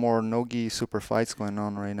lot of more nogi super fights going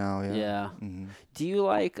on right now. Yeah. Yeah. Mhm. Do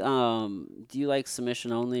you like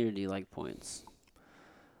submission only or do you like points?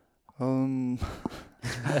 Um,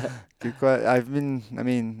 I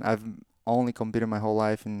mean, I've only competed my whole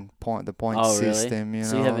life in the point Oh, really? system,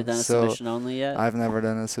 So you haven't done a So submission only yet? I've never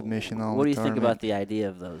done a submission What only do you think about tournament. the idea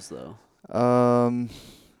of those, though? Um,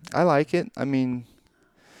 I like it. I mean,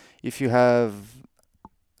 if you have,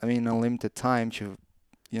 unlimited time to,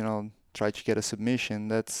 try to get a submission,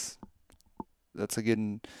 that's a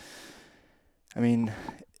good. I mean,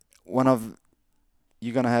 one of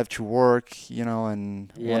you're gonna have to work,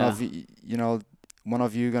 and Yeah, one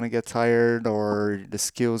of you gonna get tired or the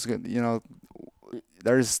skills,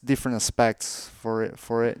 there's different aspects for it.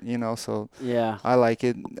 So yeah, I like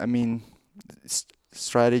it. I mean,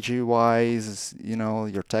 strategy wise,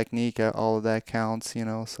 your technique, all of that counts.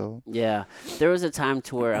 So. yeah. There was a time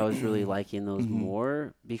to where I was really liking those Mhm.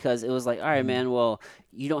 more because it was like, all right, Mhm. man, well,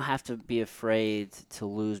 you don't have to be afraid to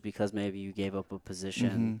lose because maybe you gave up a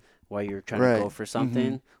position Mhm. while you're trying to Right. go for Mhm.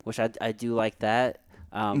 something, which I do like that.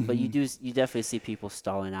 But Mhm. you definitely see people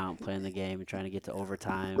stalling out and playing the game and trying to get to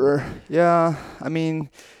overtime. Yeah. I mean,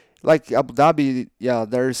 like Abu Dhabi, yeah,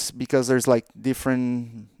 there's like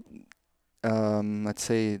different, let's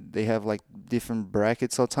say they have like different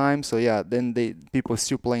brackets of time. So yeah, then people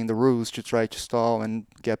still playing the rules to try to stall and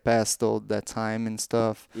get past all that time and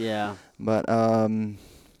stuff. Yeah. But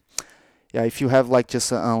yeah, if you have like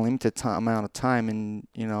just an unlimited amount of time, and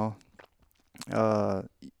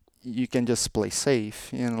you can just play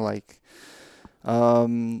safe,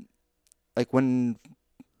 um, like when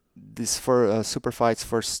this for super fights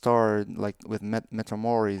first started, like with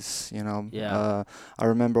Metamoris, Yeah. I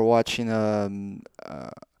remember watching Andre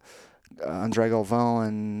Galvão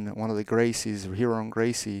and one of the Gracies, Hero and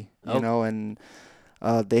Gracie, Oh, and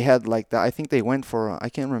they had like that. I think they went for, I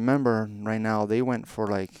can't remember right now. They went for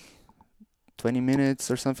like 20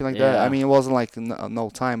 minutes or something like that. I yeah. mean, it wasn't like no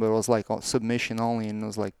time, but it was like submission only, and it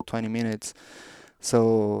was like 20 minutes.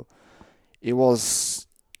 So it was,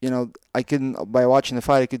 I couldn't, by watching the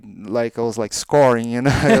fight, I was like scoring,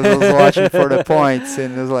 I was watching for the points,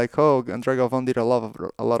 and it was like, oh, André Galvão did a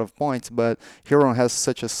lot of points, but Hiron has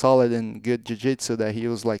such a solid and good jiu-jitsu that he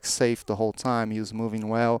was like safe the whole time. He was moving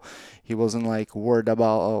well. He wasn't like worried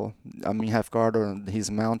about, oh, I'm in half guard or he's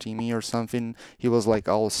mounting me or something. He was like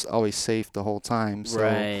always safe the whole time. So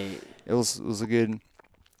Right. it was a good.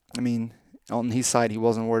 I mean, on his side, he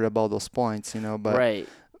wasn't worried about those points, but Right.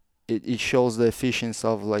 it shows the efficiency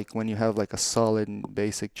of like when you have like a solid and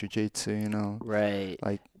basic jiu-jitsu, Right.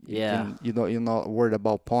 like Yeah. you're not worried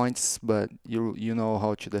about points, but you know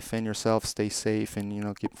how to defend yourself, stay safe,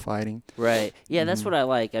 and keep fighting. Right. Yeah, that's Mhm. what I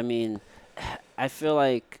like. I mean, I feel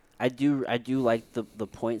like I do like the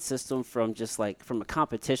point system from just like from a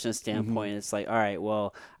competition Mhm. standpoint. It's like, all right,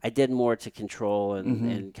 well, I did more to control and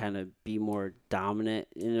Mhm. kind of be more dominant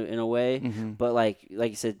in a way. Mhm. But like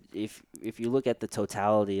you said, if you look at the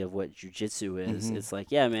totality of what jujitsu is, Mhm. it's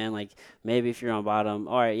like, yeah, man, like maybe if you're on bottom,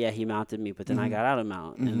 all right, yeah, he mounted me, but then I Mhm. got out of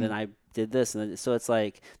mount, and then Mhm. I did this, and then, so it's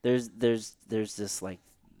like there's this like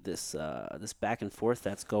this back and forth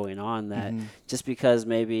that's going on that Mhm. just because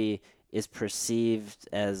maybe is perceived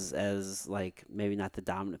as like maybe not the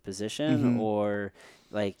dominant position, Mhm. or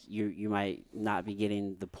like you might not be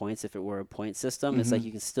getting the points if it were a point system. It's like Mhm.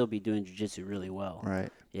 you can still be doing jujitsu really well.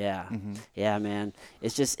 Right. Yeah. Mhm. Yeah, man.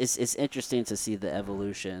 It's just it's interesting to see the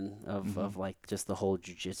evolution Mhm. of like just the whole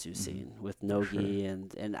jujitsu Mhm. scene with For sure. Nogi,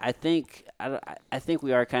 and I think I think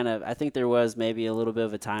we are kind of, I think there was maybe a little bit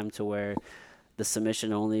of a time to where the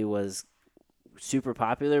submission only was super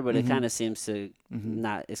popular, but it kind Mhm. of seems to Mhm.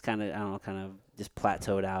 not. It's kind of, I don't know, kind of just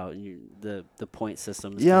plateaued out. And the point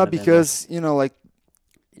system has Yeah, kind of been the because like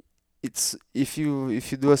it's if you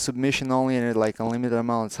do a submission only in like a limited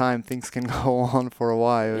amount of time, things can go on for a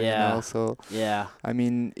while, yeah, So yeah, I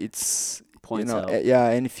mean, it's points help. yeah,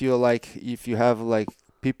 and if you have like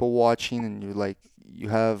people watching and you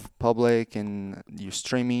have public and you're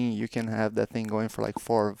streaming, you can have that thing going for like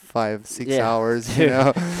 4, 5, 6 Yeah, hours,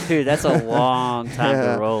 dude, dude, that's a long time to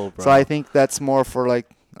Yeah. roll, So I bro. think that's more for like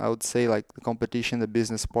I would say like the competition, the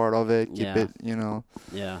business part of it, keep Yeah, it.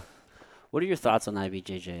 yeah. What are your thoughts on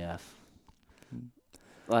IBJJF?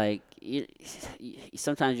 Like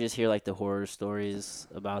sometimes you just hear like the horror stories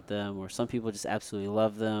about them, or some people just absolutely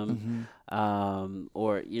love them, Mhm.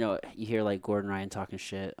 or you hear like Gordon Ryan talking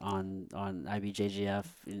shit on IBJJF,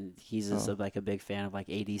 and he's just Oh. like a big fan of like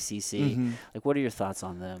ADCC. Mhm. Like, what are your thoughts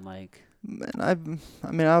on them? Like, Man,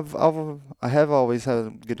 I have always had a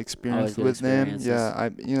good always experience good with them. Yeah,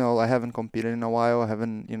 experiences. I haven't competed in a while. I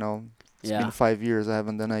haven't, it's been Yeah, 5 years. I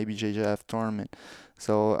haven't done IBJJF tournament,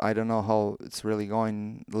 so I don't know how it's really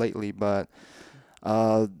going lately. But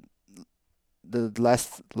uh, the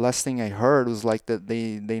last thing I heard was like that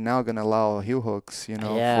they now gonna allow heel hooks, yeah,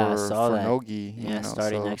 I for saw that. nogi, Yeah,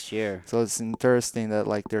 starting so next year. it's interesting that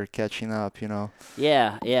like they're catching up.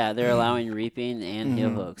 Yeah, yeah, they're allowing reaping and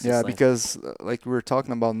heel hooks. Yeah, It's like, because like we were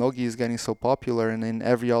talking about, Nogi is getting so popular, and in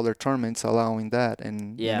every other tournament, it's allowing that,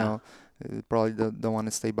 and yeah, probably don't want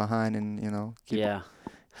to stay behind, and keep yeah.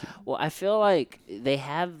 keep. Well, I feel like they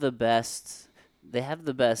have the best. They have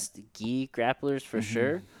the best gi grapplers for Mhm.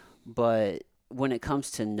 sure, but when it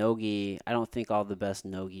comes to nogi, I don't think all the best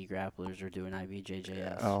nogi grapplers are doing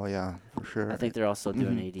IBJJF. Oh yeah, for I sure. think they're also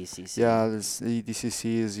doing Mhm. ADCC. Yeah, this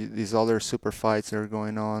EDCC is these other super fights that are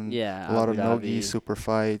going on. Yeah, A lot Abu of Nogi Dhabi. super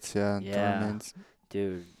fights, yeah, Yeah, tournaments.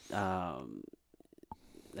 dude.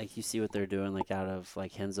 Like you see what they're doing, like out of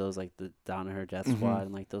like Henzo's, like the Danaher Death Mhm. Squad,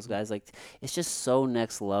 and like those guys, like it's just so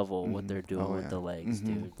next level what Mhm. they're doing Oh with yeah. the legs, Mhm.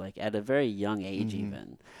 dude. Like at a very young age, Mhm.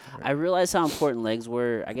 even. I Right. realized how important legs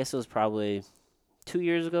were. I guess it was probably 2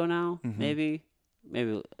 years ago now, Mhm. maybe.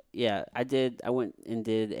 Yeah, I did. I went and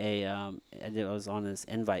did a. I was on this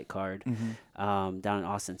invite card, Mhm. down in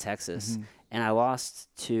Austin, Texas, Mhm. and I lost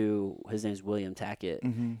to his name's William Tackett,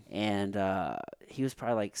 Mm-hmm. and he was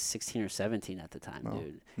probably like 16 or 17 at the time, Oh.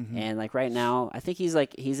 dude. Mm-hmm. And like right now, I think he's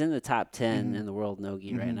in the top 10 Mm-hmm. in the world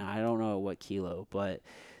nogi right Mm-hmm. now. I don't know what kilo, but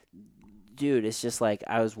dude, it's just like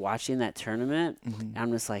I was watching that tournament, Mm-hmm. and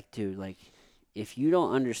I'm just like, dude, like if you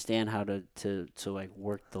don't understand how to like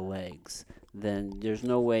work the legs, then there's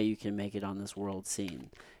no way you can make it on this world scene.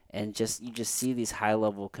 And just you just see these high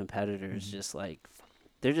level competitors Mm-hmm. just like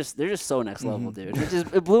they're just so next level, dude.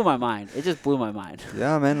 Mm-hmm. It blew my mind. It just blew my mind.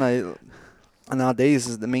 Yeah, man. Nowadays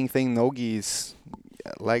is the main thing. Nogi is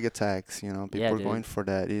leg attacks. You know, Yeah, people are going dude. for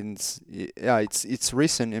that. Yeah, it's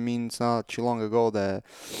recent. I mean, it's not too long ago that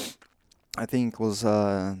I think was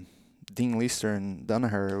Dean Lister and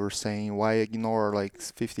Danaher were saying why ignore like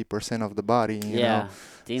 50% of the body. You know, Yeah,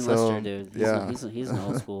 Dean Lister, so dude. yeah. He's an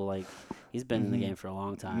old school. Like he's been in the Mhm. game for a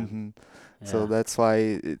long time. Mhm. So Yeah. that's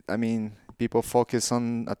why I mean people focus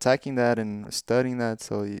on attacking that and studying that.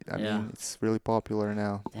 So I Yeah. mean it's really popular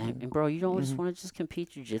now. Dang, and bro, you don't just Mhm. want to just compete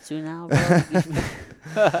jujitsu now, bro?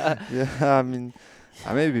 Yeah, I mean,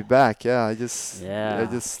 I may be back. Yeah, I Yeah.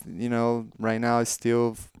 just, right now I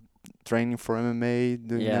still training for MMA,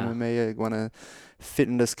 doing Yeah. MMA. I wanna fit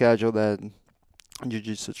in the schedule that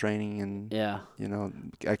jiu-jitsu training and, Yeah.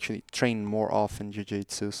 actually train more often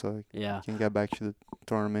jiu-jitsu so I Yeah. can get back to the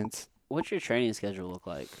tournaments. What's your training schedule look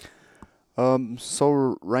like?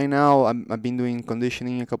 So right now I've been doing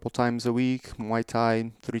conditioning a couple times a week, Muay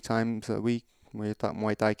Thai 3 times a week,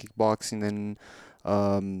 Muay Thai kickboxing, and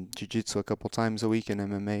Jiu-Jitsu a couple times a week, and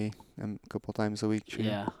MMA a couple times a week too.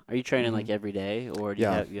 Yeah. Are you training Hmm. like every day, or do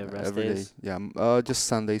Yeah, you have rest every day. days? Yeah, just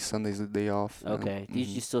Sundays. Sundays the day off. Okay. Do Hmm.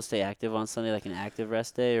 you still stay active on Sunday, like an active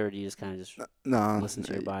rest day, or do you just kind of just No, listen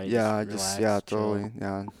to your body, just yeah, relax, chill? totally.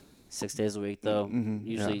 Yeah. 6 days a week though. Yeah.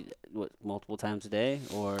 Usually, what, multiple times a day,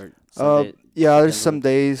 or some day, Yeah, there's weekends? some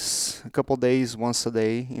days, a couple days, once a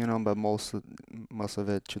day, but most of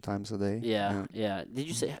it 2 times a day. Yeah, Yeah. yeah. Did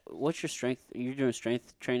you say what's your strength? You're doing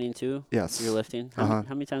strength training too? You're Yes. lifting. Uh-huh.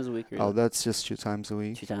 How many times a week are you Oh, lifting? that's just 2 times a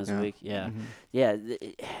week. 2 times a Yeah. week. Yeah, Mhm. yeah.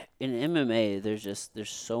 In MMA, there's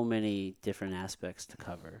so many different aspects to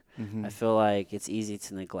cover. I Mhm. feel like it's easy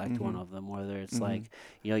to neglect one Mhm. of them. Whether it's Mhm. like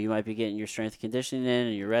you might be getting your strength conditioning in,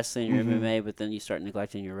 and your wrestling, your Mhm. MMA, but then you start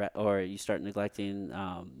neglecting or you start neglecting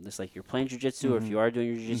just like you're playing jujitsu, or if Mhm. you are doing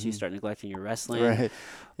your jujitsu, you Mhm. start neglecting your wrestling. Right.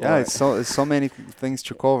 Yeah, Or it's so many things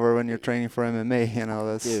to cover when you're training for MMA.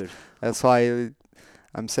 dude, That's why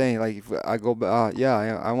I'm saying like if I go yeah,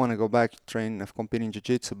 I want to go back to train of competing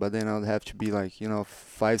jiu-jitsu, but then I'll have to be like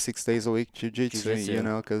 5-6 days a week jiu-jitsu,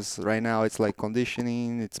 jujitsu. because right now it's like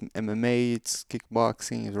conditioning, it's MMA, it's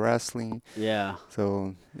kickboxing, it's wrestling, Yeah.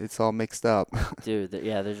 so it's all mixed up. Dude,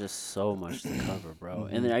 yeah, there's just so much to cover, bro.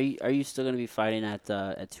 And then Mhm. are you still gonna be fighting at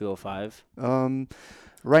 205? Um,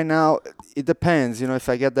 right now it depends, if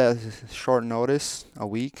I get that short notice, a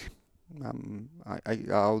week,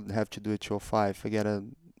 I'll have to do it till 5.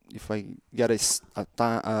 If I get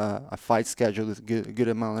a fight schedule with good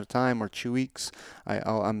amount of time or 2 weeks,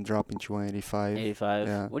 I'm dropping to 185. 85.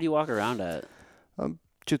 Yeah. What do you walk around at?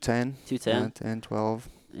 210. Yeah, 210? 10, 12.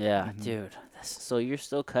 Yeah, Mhm. dude. So you're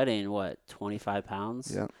still cutting what, 25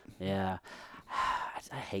 pounds? Yeah. Yeah.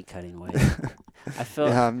 I hate cutting weight. I feel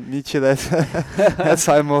Yeah, me too. That's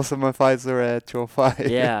why most of my fights are at 205.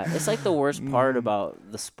 yeah, it's like the worst part Mhm.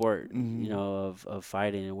 about the sport, Mhm. of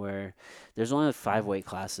fighting, and where there's only 5 weight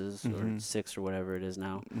classes or Mhm. 6 or whatever it is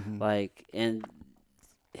now. Mhm. Like, and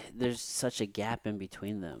there's such a gap in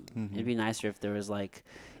between them. It'd Mhm. be nicer if there was like,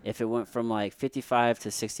 if it went from like 55 to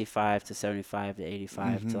 65 to 75 to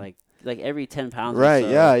 85 to Mhm. like every 10 pounds or Right,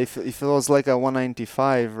 yeah. so. If it was like a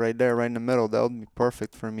 195 right there, right in the middle, that would be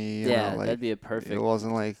perfect for me. Yeah, Like that'd be a it perfect.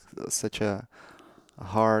 wasn't like such a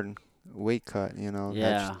hard weight cut. Have to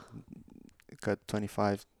Yeah, cut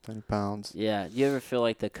 25, 20 pounds. yeah. Do you ever feel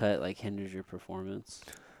like the cut like hinders your performance?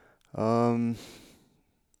 Um,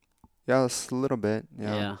 yeah, it's a little bit.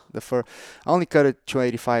 Yeah, Yeah, I only cut it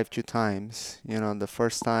 285 2 times. The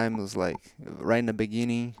first time was like right in the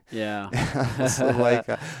beginning. yeah, So like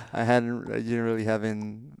I didn't really have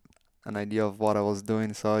an idea of what I was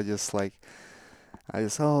doing, so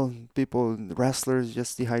people, wrestlers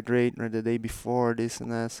just dehydrate the day before, this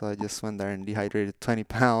and that. So I just went there and dehydrated 20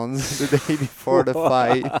 pounds the day before the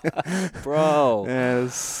fight. bro. I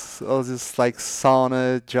was just like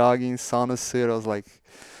sauna, jogging, sauna suit. I was like,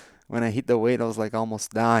 when I hit the weight, I was like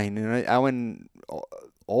almost dying. And I went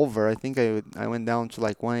over. I think I went down to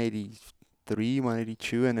like 180, 183,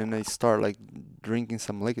 182, and then I start like drinking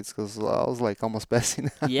some liquids because I was like almost passing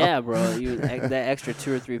out. Yeah, bro. That extra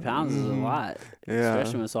 2 or 3 pounds is a Hmm. lot, Yeah.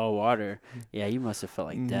 especially when it's all water. Yeah, you must have felt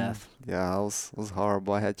like Hmm. death. Yeah, I was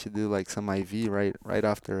horrible. I had to do like some IV right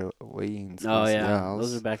after weigh-ins Oh because yeah, yeah, I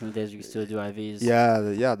those are was back in the days you could still do IVs.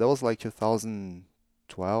 yeah, that was like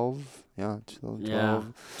 2012. Yeah, Yeah,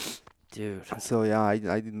 2012. dude. So yeah, I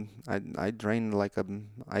didn't I drained like a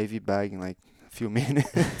IV bag in like a few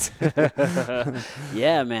minutes.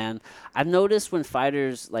 Yeah, man. I've noticed when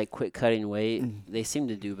fighters like quit cutting weight, Mm. they seem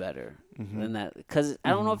to do better Mhm. than that. Because I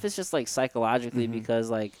don't know Mhm. if it's just like psychologically, Mhm. because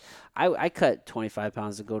like I cut 25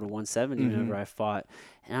 pounds to go to 170 whenever Mhm. I fought.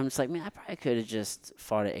 And I'm just like, man, I probably could have just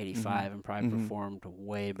fought at Mhm. 85 and probably Mhm. performed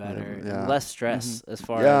way Yeah. better and Yeah. less Mhm. stress as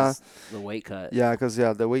far Yeah. as the weight cut. Yeah, because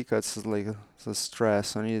yeah, the weight cuts is like the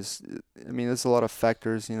stress. I mean, there's a lot of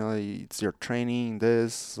factors. It's your training.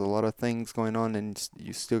 There's a lot of things going on, and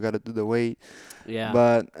you still got to do the weight. Yeah.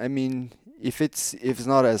 But I mean, if it's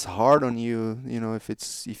not as hard on you,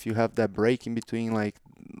 if you have that break in between, like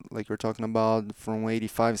we're talking about from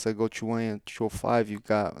 85, so go to 105, you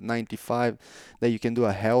got 95, that you can do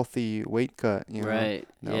a healthy weight cut. Right.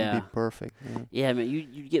 That would be Yeah. perfect. Yeah. Yeah, I mean,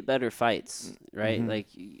 you get better fights, right? Mhm. Like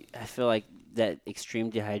I feel like that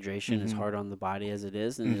extreme dehydration is Mhm. hard on the body as it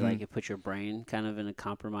is, and like Mhm. it puts your brain kind of in a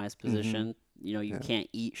compromised Mhm. position. You know, you Yeah. can't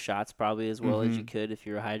eat shots probably as well as you Mhm. could if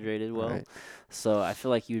you're hydrated well. Right. So I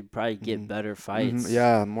feel like you'd probably get Mhm. better Mhm. fights.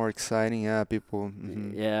 Yeah, more exciting. Yeah, people.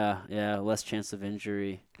 Mhm. Yeah, yeah, less chance of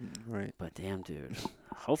injury. Right. But damn, dude.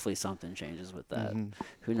 Hopefully something changes with that. Mhm.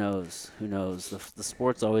 Who knows? Who knows? The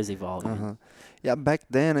sport's always evolving. Uh-huh. Yeah, back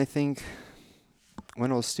then I think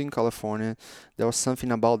when I was still in California, there was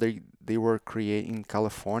something about they were creating in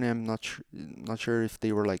California. I'm not sure if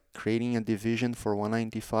they were like creating a division for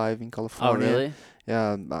 195 in Oh, California. really?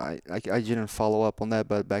 Yeah, I didn't follow up on that,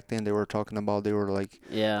 but back then they were talking about they were like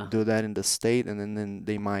Yeah. do that in the state, and then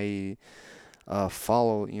they might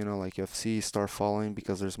follow, like UFC start following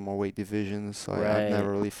because there's more weight divisions. So I've Right.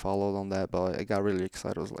 never really followed on that, but I got really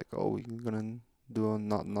excited. I was like, oh, we're gonna do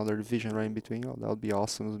another division right in between. Oh, that would be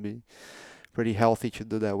awesome. It would be pretty healthy to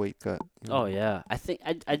do that weight cut. Oh yeah, I think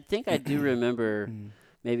I do remember Mm.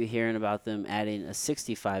 maybe hearing about them adding a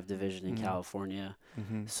 65 division in Mm. California.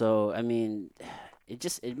 Mhm. So I mean,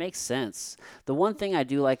 it makes sense. The one thing I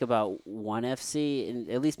do like about ONE FC, and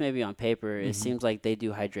at least maybe on paper, it Mhm. seems like they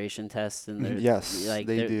do hydration tests, and Mhm. they're Yes, like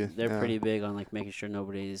they they're do. they're Yeah. pretty big on like making sure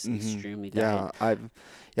nobody's Mhm. extremely diet.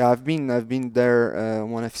 Yeah, I've been there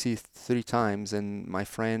ONE FC 3 times, and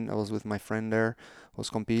I was with my friend there, was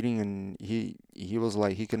competing, and he was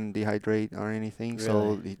like he couldn't dehydrate or anything, Really?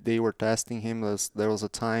 so they were testing him. There was a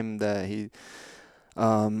time that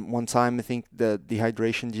one time I think the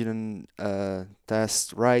dehydration didn't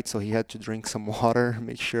test right, so he had to drink some water,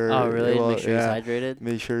 make sure Oh it really? To make was sure he's yeah, hydrated?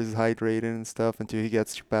 make sure he's hydrated and stuff until he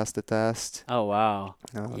gets to pass the test. Oh wow.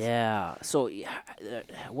 Uh, Yeah. So yeah,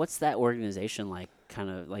 what's that organization like? Kind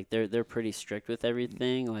of like they're pretty strict with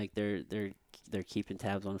everything. Like they're keeping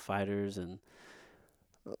tabs on fighters, and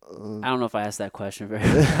uh, I don't know if I asked that question very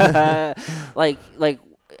like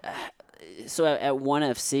so at ONE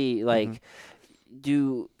FC, mhm. like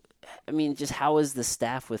do I mean just how is the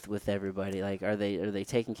staff with everybody? Like are they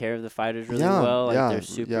taking care of the fighters really Yeah, well? Like they're yeah.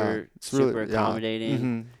 super It's super really yeah.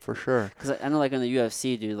 accommodating. For sure. Cuz I know like in the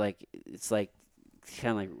UFC, dude, like it's like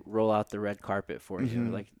kind of like roll out the red carpet for you.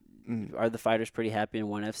 Mhm. Like Mm. are the fighters pretty happy in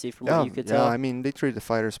ONE FC from what Yeah, you could yeah. I tell? mean, they treat the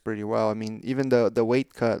fighters pretty well. I mean, even the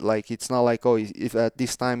weight cut, like it's not like oh, if at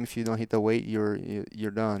this time if you don't hit the weight, you're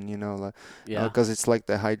done. Like, Yeah. 'cause it's like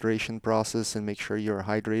the hydration process and make sure you're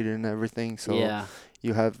hydrated and everything. So Yeah,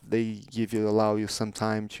 they allow you some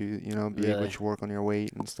time to be able really. to work on your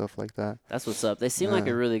weight and stuff like that. That's what's up. They seem like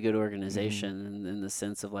a Yeah. really good Mhm. organization in the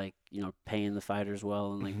sense of like, paying the fighters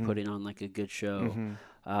well and like Mhm. putting on like a good show. Mhm.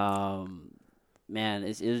 Um, Man,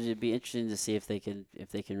 it'd be interesting to see if they can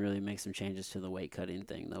really make some changes to the weight cutting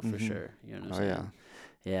thing though, for Mhm. sure. You know what I'm Oh yeah. saying?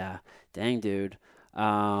 Yeah. Dang, dude.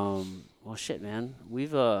 Well, shit, man.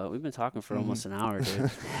 We've been talking for Mhm. almost an hour,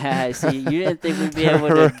 dude. See, you didn't think we'd be able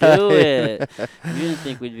to do it. You didn't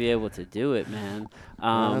think we'd be able to do it, man.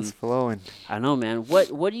 Yeah, it's flowing. I know, man.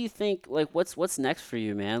 What do you think? Like, what's next for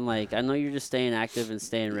you, man? Like, I know you're just staying active and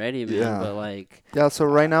staying ready, man. Yeah. But like, Yeah, so uh,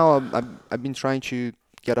 right now I've been trying to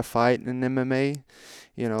get a fight in MMA,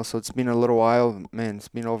 so it's been a little while, man, it's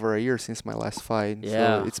been over a year since my last fight. So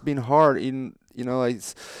yeah, it's been hard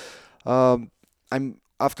it's I'm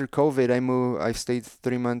after COVID I stayed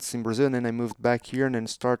 3 months in Brazil and then I moved back here and then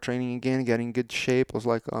start training again, getting good shape. I was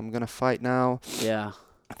like, I'm gonna fight now. yeah,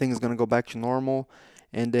 Things gonna go back to normal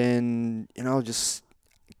and then just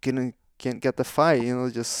gonna can't get the fight.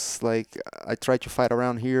 Just like I tried to fight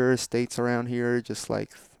around here, states around here, just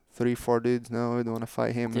like 3, 4 dudes. No, I don't want to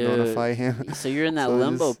fight him. I don't want to Dude, fight him. so you're in that So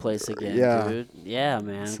limbo just place again, yeah. dude. Yeah,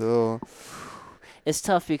 man. So It's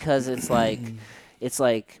tough because it's like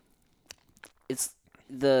it's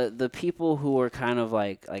the people who are kind of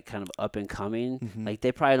like kind of up and coming, mhm. like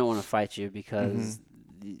they probably don't want to fight you Mhm. because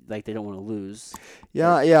like they don't want to lose.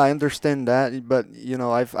 Yeah, yeah, I understand that, but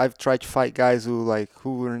I've tried to fight guys who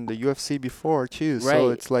were in the UFC before too. So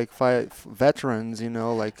Right. it's like fight veterans,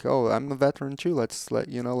 like, oh, I'm a veteran too. Let's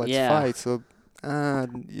Yeah. fight. So, I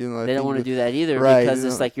They don't think want to that do that either right. because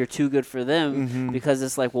it's like you're too good for them Mhm. because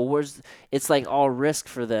it's like, well, it's like all risk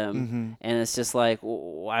for them. Mhm. And it's just like,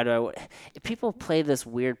 why do people play this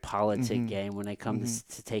weird politic Mhm. game when they come to, Mhm.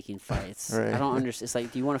 to taking fights. I Right. don't understand. It's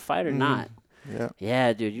like, do you want to fight or Mhm. not? Yeah.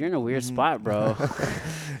 Yeah, dude, you're in a weird Mhm. spot, bro.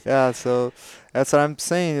 Yeah, so that's what I'm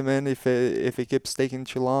saying, man. If it keeps taking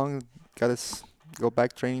too long, gotta go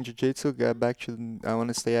back training jiu-jitsu, get back to I want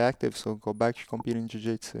to stay active, so go back to competing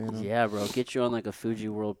jiu-jitsu. Yeah, bro, get you on like a Fuji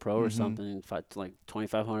World Pro or Mhm. something and fight like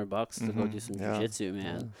 $2,500 to go do Mhm. some Yeah. jujitsu, Yeah.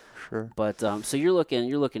 man. Sure. But so you're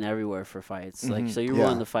looking everywhere for fights. Like, so you're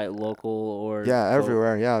willing Yeah. to fight local or Yeah, go.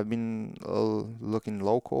 everywhere. Yeah, I've been looking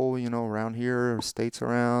local, around here, states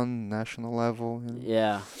around, national level.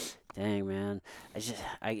 Yeah. Dang, man.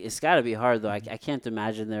 It's got to be hard though. I can't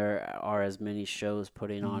imagine there are as many shows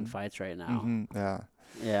putting on Mhm. fights right now. Mhm. Yeah.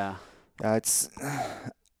 Yeah. Yeah, it's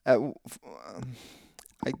I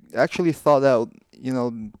actually thought that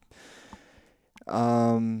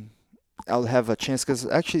um I'll have a chance because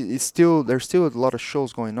actually there's still a lot of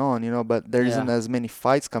shows going on, but there Yeah. isn't as many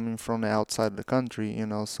fights coming from the outside of the country, so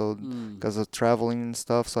Mm. because of traveling and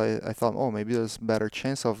stuff. So I thought, oh, maybe there's a better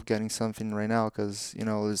chance of getting something right now because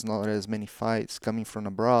there's not as many fights coming from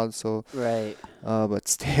abroad. So, Right. but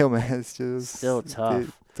still, man, it's Still just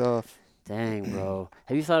tough. tough. Dang, bro.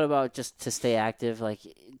 Have you thought about just to stay active, like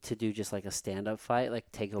to do just like a stand-up fight,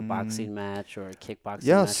 like take a Mm. boxing match or a kickboxing match or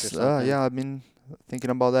Yes, something? yeah, I've been thinking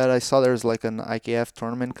about that. I saw there's like an IKF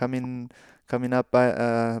tournament coming up by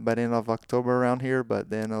the end of October around here, but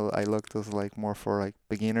then I looked, it was like more for like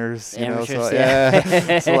beginners, so Amateurs,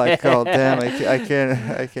 yeah. So yeah. like, oh damn,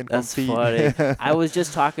 I can That's compete. funny. I was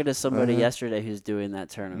just talking to somebody Uh-huh. yesterday who's doing that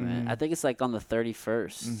tournament. I Mhm. think it's like on the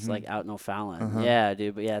 31st. It's Mhm. like out in O'Fallon. Uh-huh. Yeah,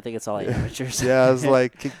 dude. But yeah, I think it's all like Yeah. amateurs. Yeah, I was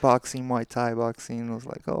like kickboxing, Muay Thai boxing. I was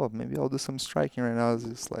like, oh, maybe I'll do some striking right now. I was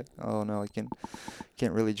just like, oh no, I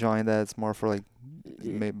can't really join that. It's more for like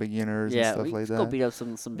beginners and Yeah, stuff we like can go that. beat up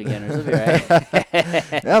some beginners. It'll be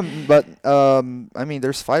right. Yeah, but I mean,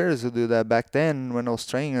 there's fighters who do that back then when I was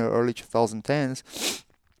training in early 2010s.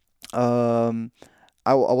 Um,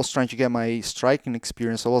 I was trying to get my striking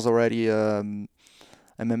experience. I was already a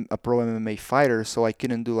pro MMA fighter, so I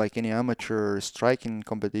couldn't do like any amateur striking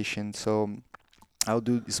competition. So I'll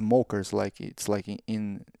do smokers, like it's like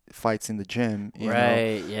in fights in the gym.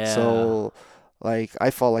 Right, yeah. So like I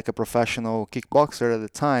felt like a professional kickboxer at the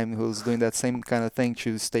time who's doing that same kind of thing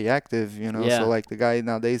to stay active. So Yeah. like the guy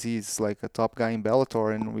nowadays, he's like a top guy in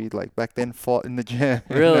Bellator, and we like back then fought in the gym.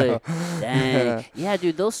 Really? Dang. Yeah. Yeah,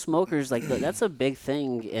 dude, those smokers, like, that's a big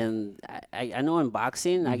thing. And I know in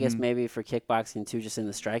boxing, I guess Mhm. maybe for kickboxing too, just in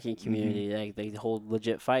the striking Mhm. community, like, they hold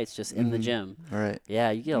legit fights just in the Mhm. gym. Right. Yeah,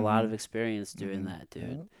 you get a lot of Mhm. experience doing Mhm. that,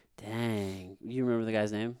 dude. Yeah. Dang. You remember the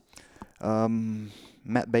guy's name?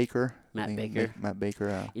 Matt Baker. I Matt think Baker. Matt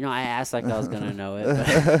Baker. You know, I asked like I was gonna know it,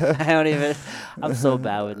 but I don't even. I'm so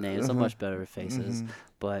bad with names. I'm much better with faces. Mhm.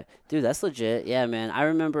 But dude, that's legit. Yeah, man. I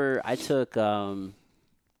remember I took a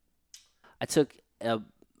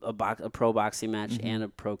pro boxing match and Mhm. a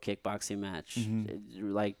pro kickboxing match,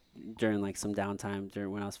 Mhm. like during like some downtime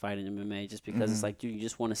during when I was fighting MMA, just because it's Mhm. like, dude, you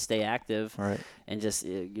just want to stay active All right. and just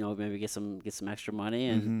maybe get some extra money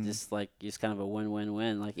and Mhm. just like just kind of a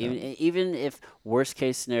win-win-win. Like Yeah. even if worst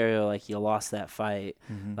case scenario like you lost that fight,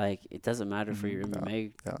 Mhm. like it doesn't matter for your Mhm. Yeah.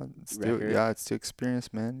 MMA Yeah. record. It's still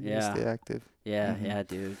experience, man. You gotta Yeah, stay active. yeah, Mhm. yeah,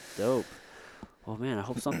 dude, dope. Well, man, I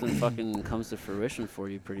hope something fucking comes to fruition for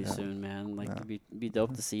you pretty Yeah. soon, man. Like, Yeah. it'd be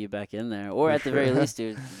dope to see you back in there, or For at the very sure. least,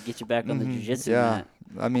 dude, get you back on the jujitsu Yeah. mat.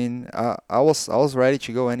 I mean, I was ready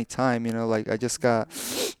to go anytime. Like I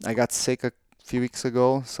got sick a few weeks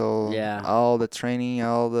ago, so Yeah, all the training,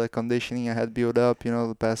 all the conditioning I had built up,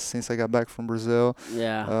 the past since I got back from Brazil,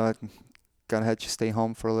 yeah, uh, kind of had to stay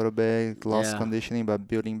home for a little bit, lost yeah, conditioning, but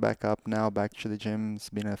building back up now, back to the gym. It's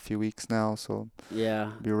been a few weeks now, so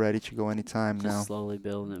yeah. be ready to go anytime Just now. slowly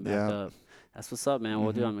building it back Yeah. up. That's what's up, man.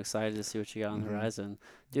 Well, dude, Mhm. I'm excited to see what you got on the Mhm. horizon.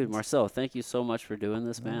 Dude, Marcel, thank you so much for doing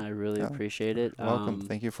this, Yeah. man. I really Yeah. appreciate it. Welcome.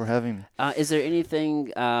 Thank you for having me. Is there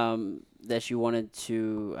anything that you wanted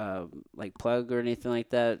to like plug or anything like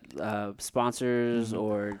that? Sponsors, Mhm.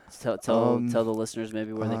 or tell Um, the listeners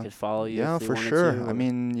maybe where they uh, could follow you if yeah, they for wanted sure. to, I or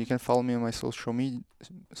mean, you can follow me on my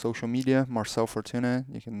social media, Marcel Fortuna.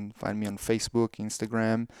 You can find me on Facebook,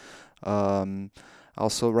 Instagram. Um,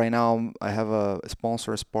 Also, right now I have a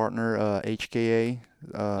sponsor as partner, HKA,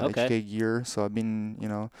 okay, HK Gear. So I've been,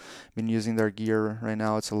 been using their gear right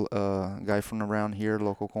now. It's a guy from around here,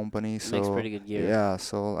 local company. makes So pretty good gear. yeah,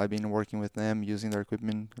 so I've been working with them, using their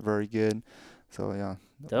equipment, very good. So yeah.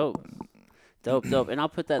 Dope. Dope. And I'll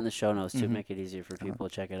put that in the show notes too, Mm-hmm. make it easier for people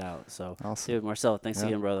to check it out. So, Awesome. dude, Marcel, thanks Yeah.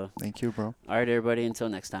 again, brother. Thank you, bro. All right, everybody, until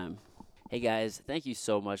next time. Hey guys, thank you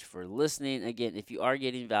so much for listening. Again, if you are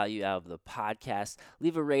getting value out of the podcast,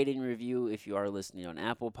 leave a rating review if you are listening on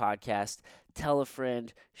Apple Podcast. Tell a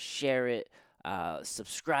friend, share it,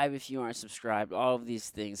 subscribe if you aren't subscribed. All of these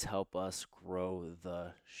things help us grow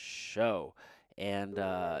the show. And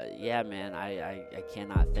yeah, man, I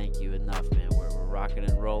cannot thank you enough, man. We're rocking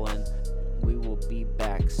and rolling. We will be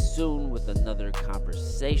back soon with another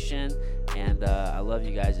conversation. And I love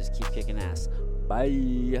you guys. Just keep kicking ass.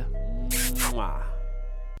 Bye. Mwah.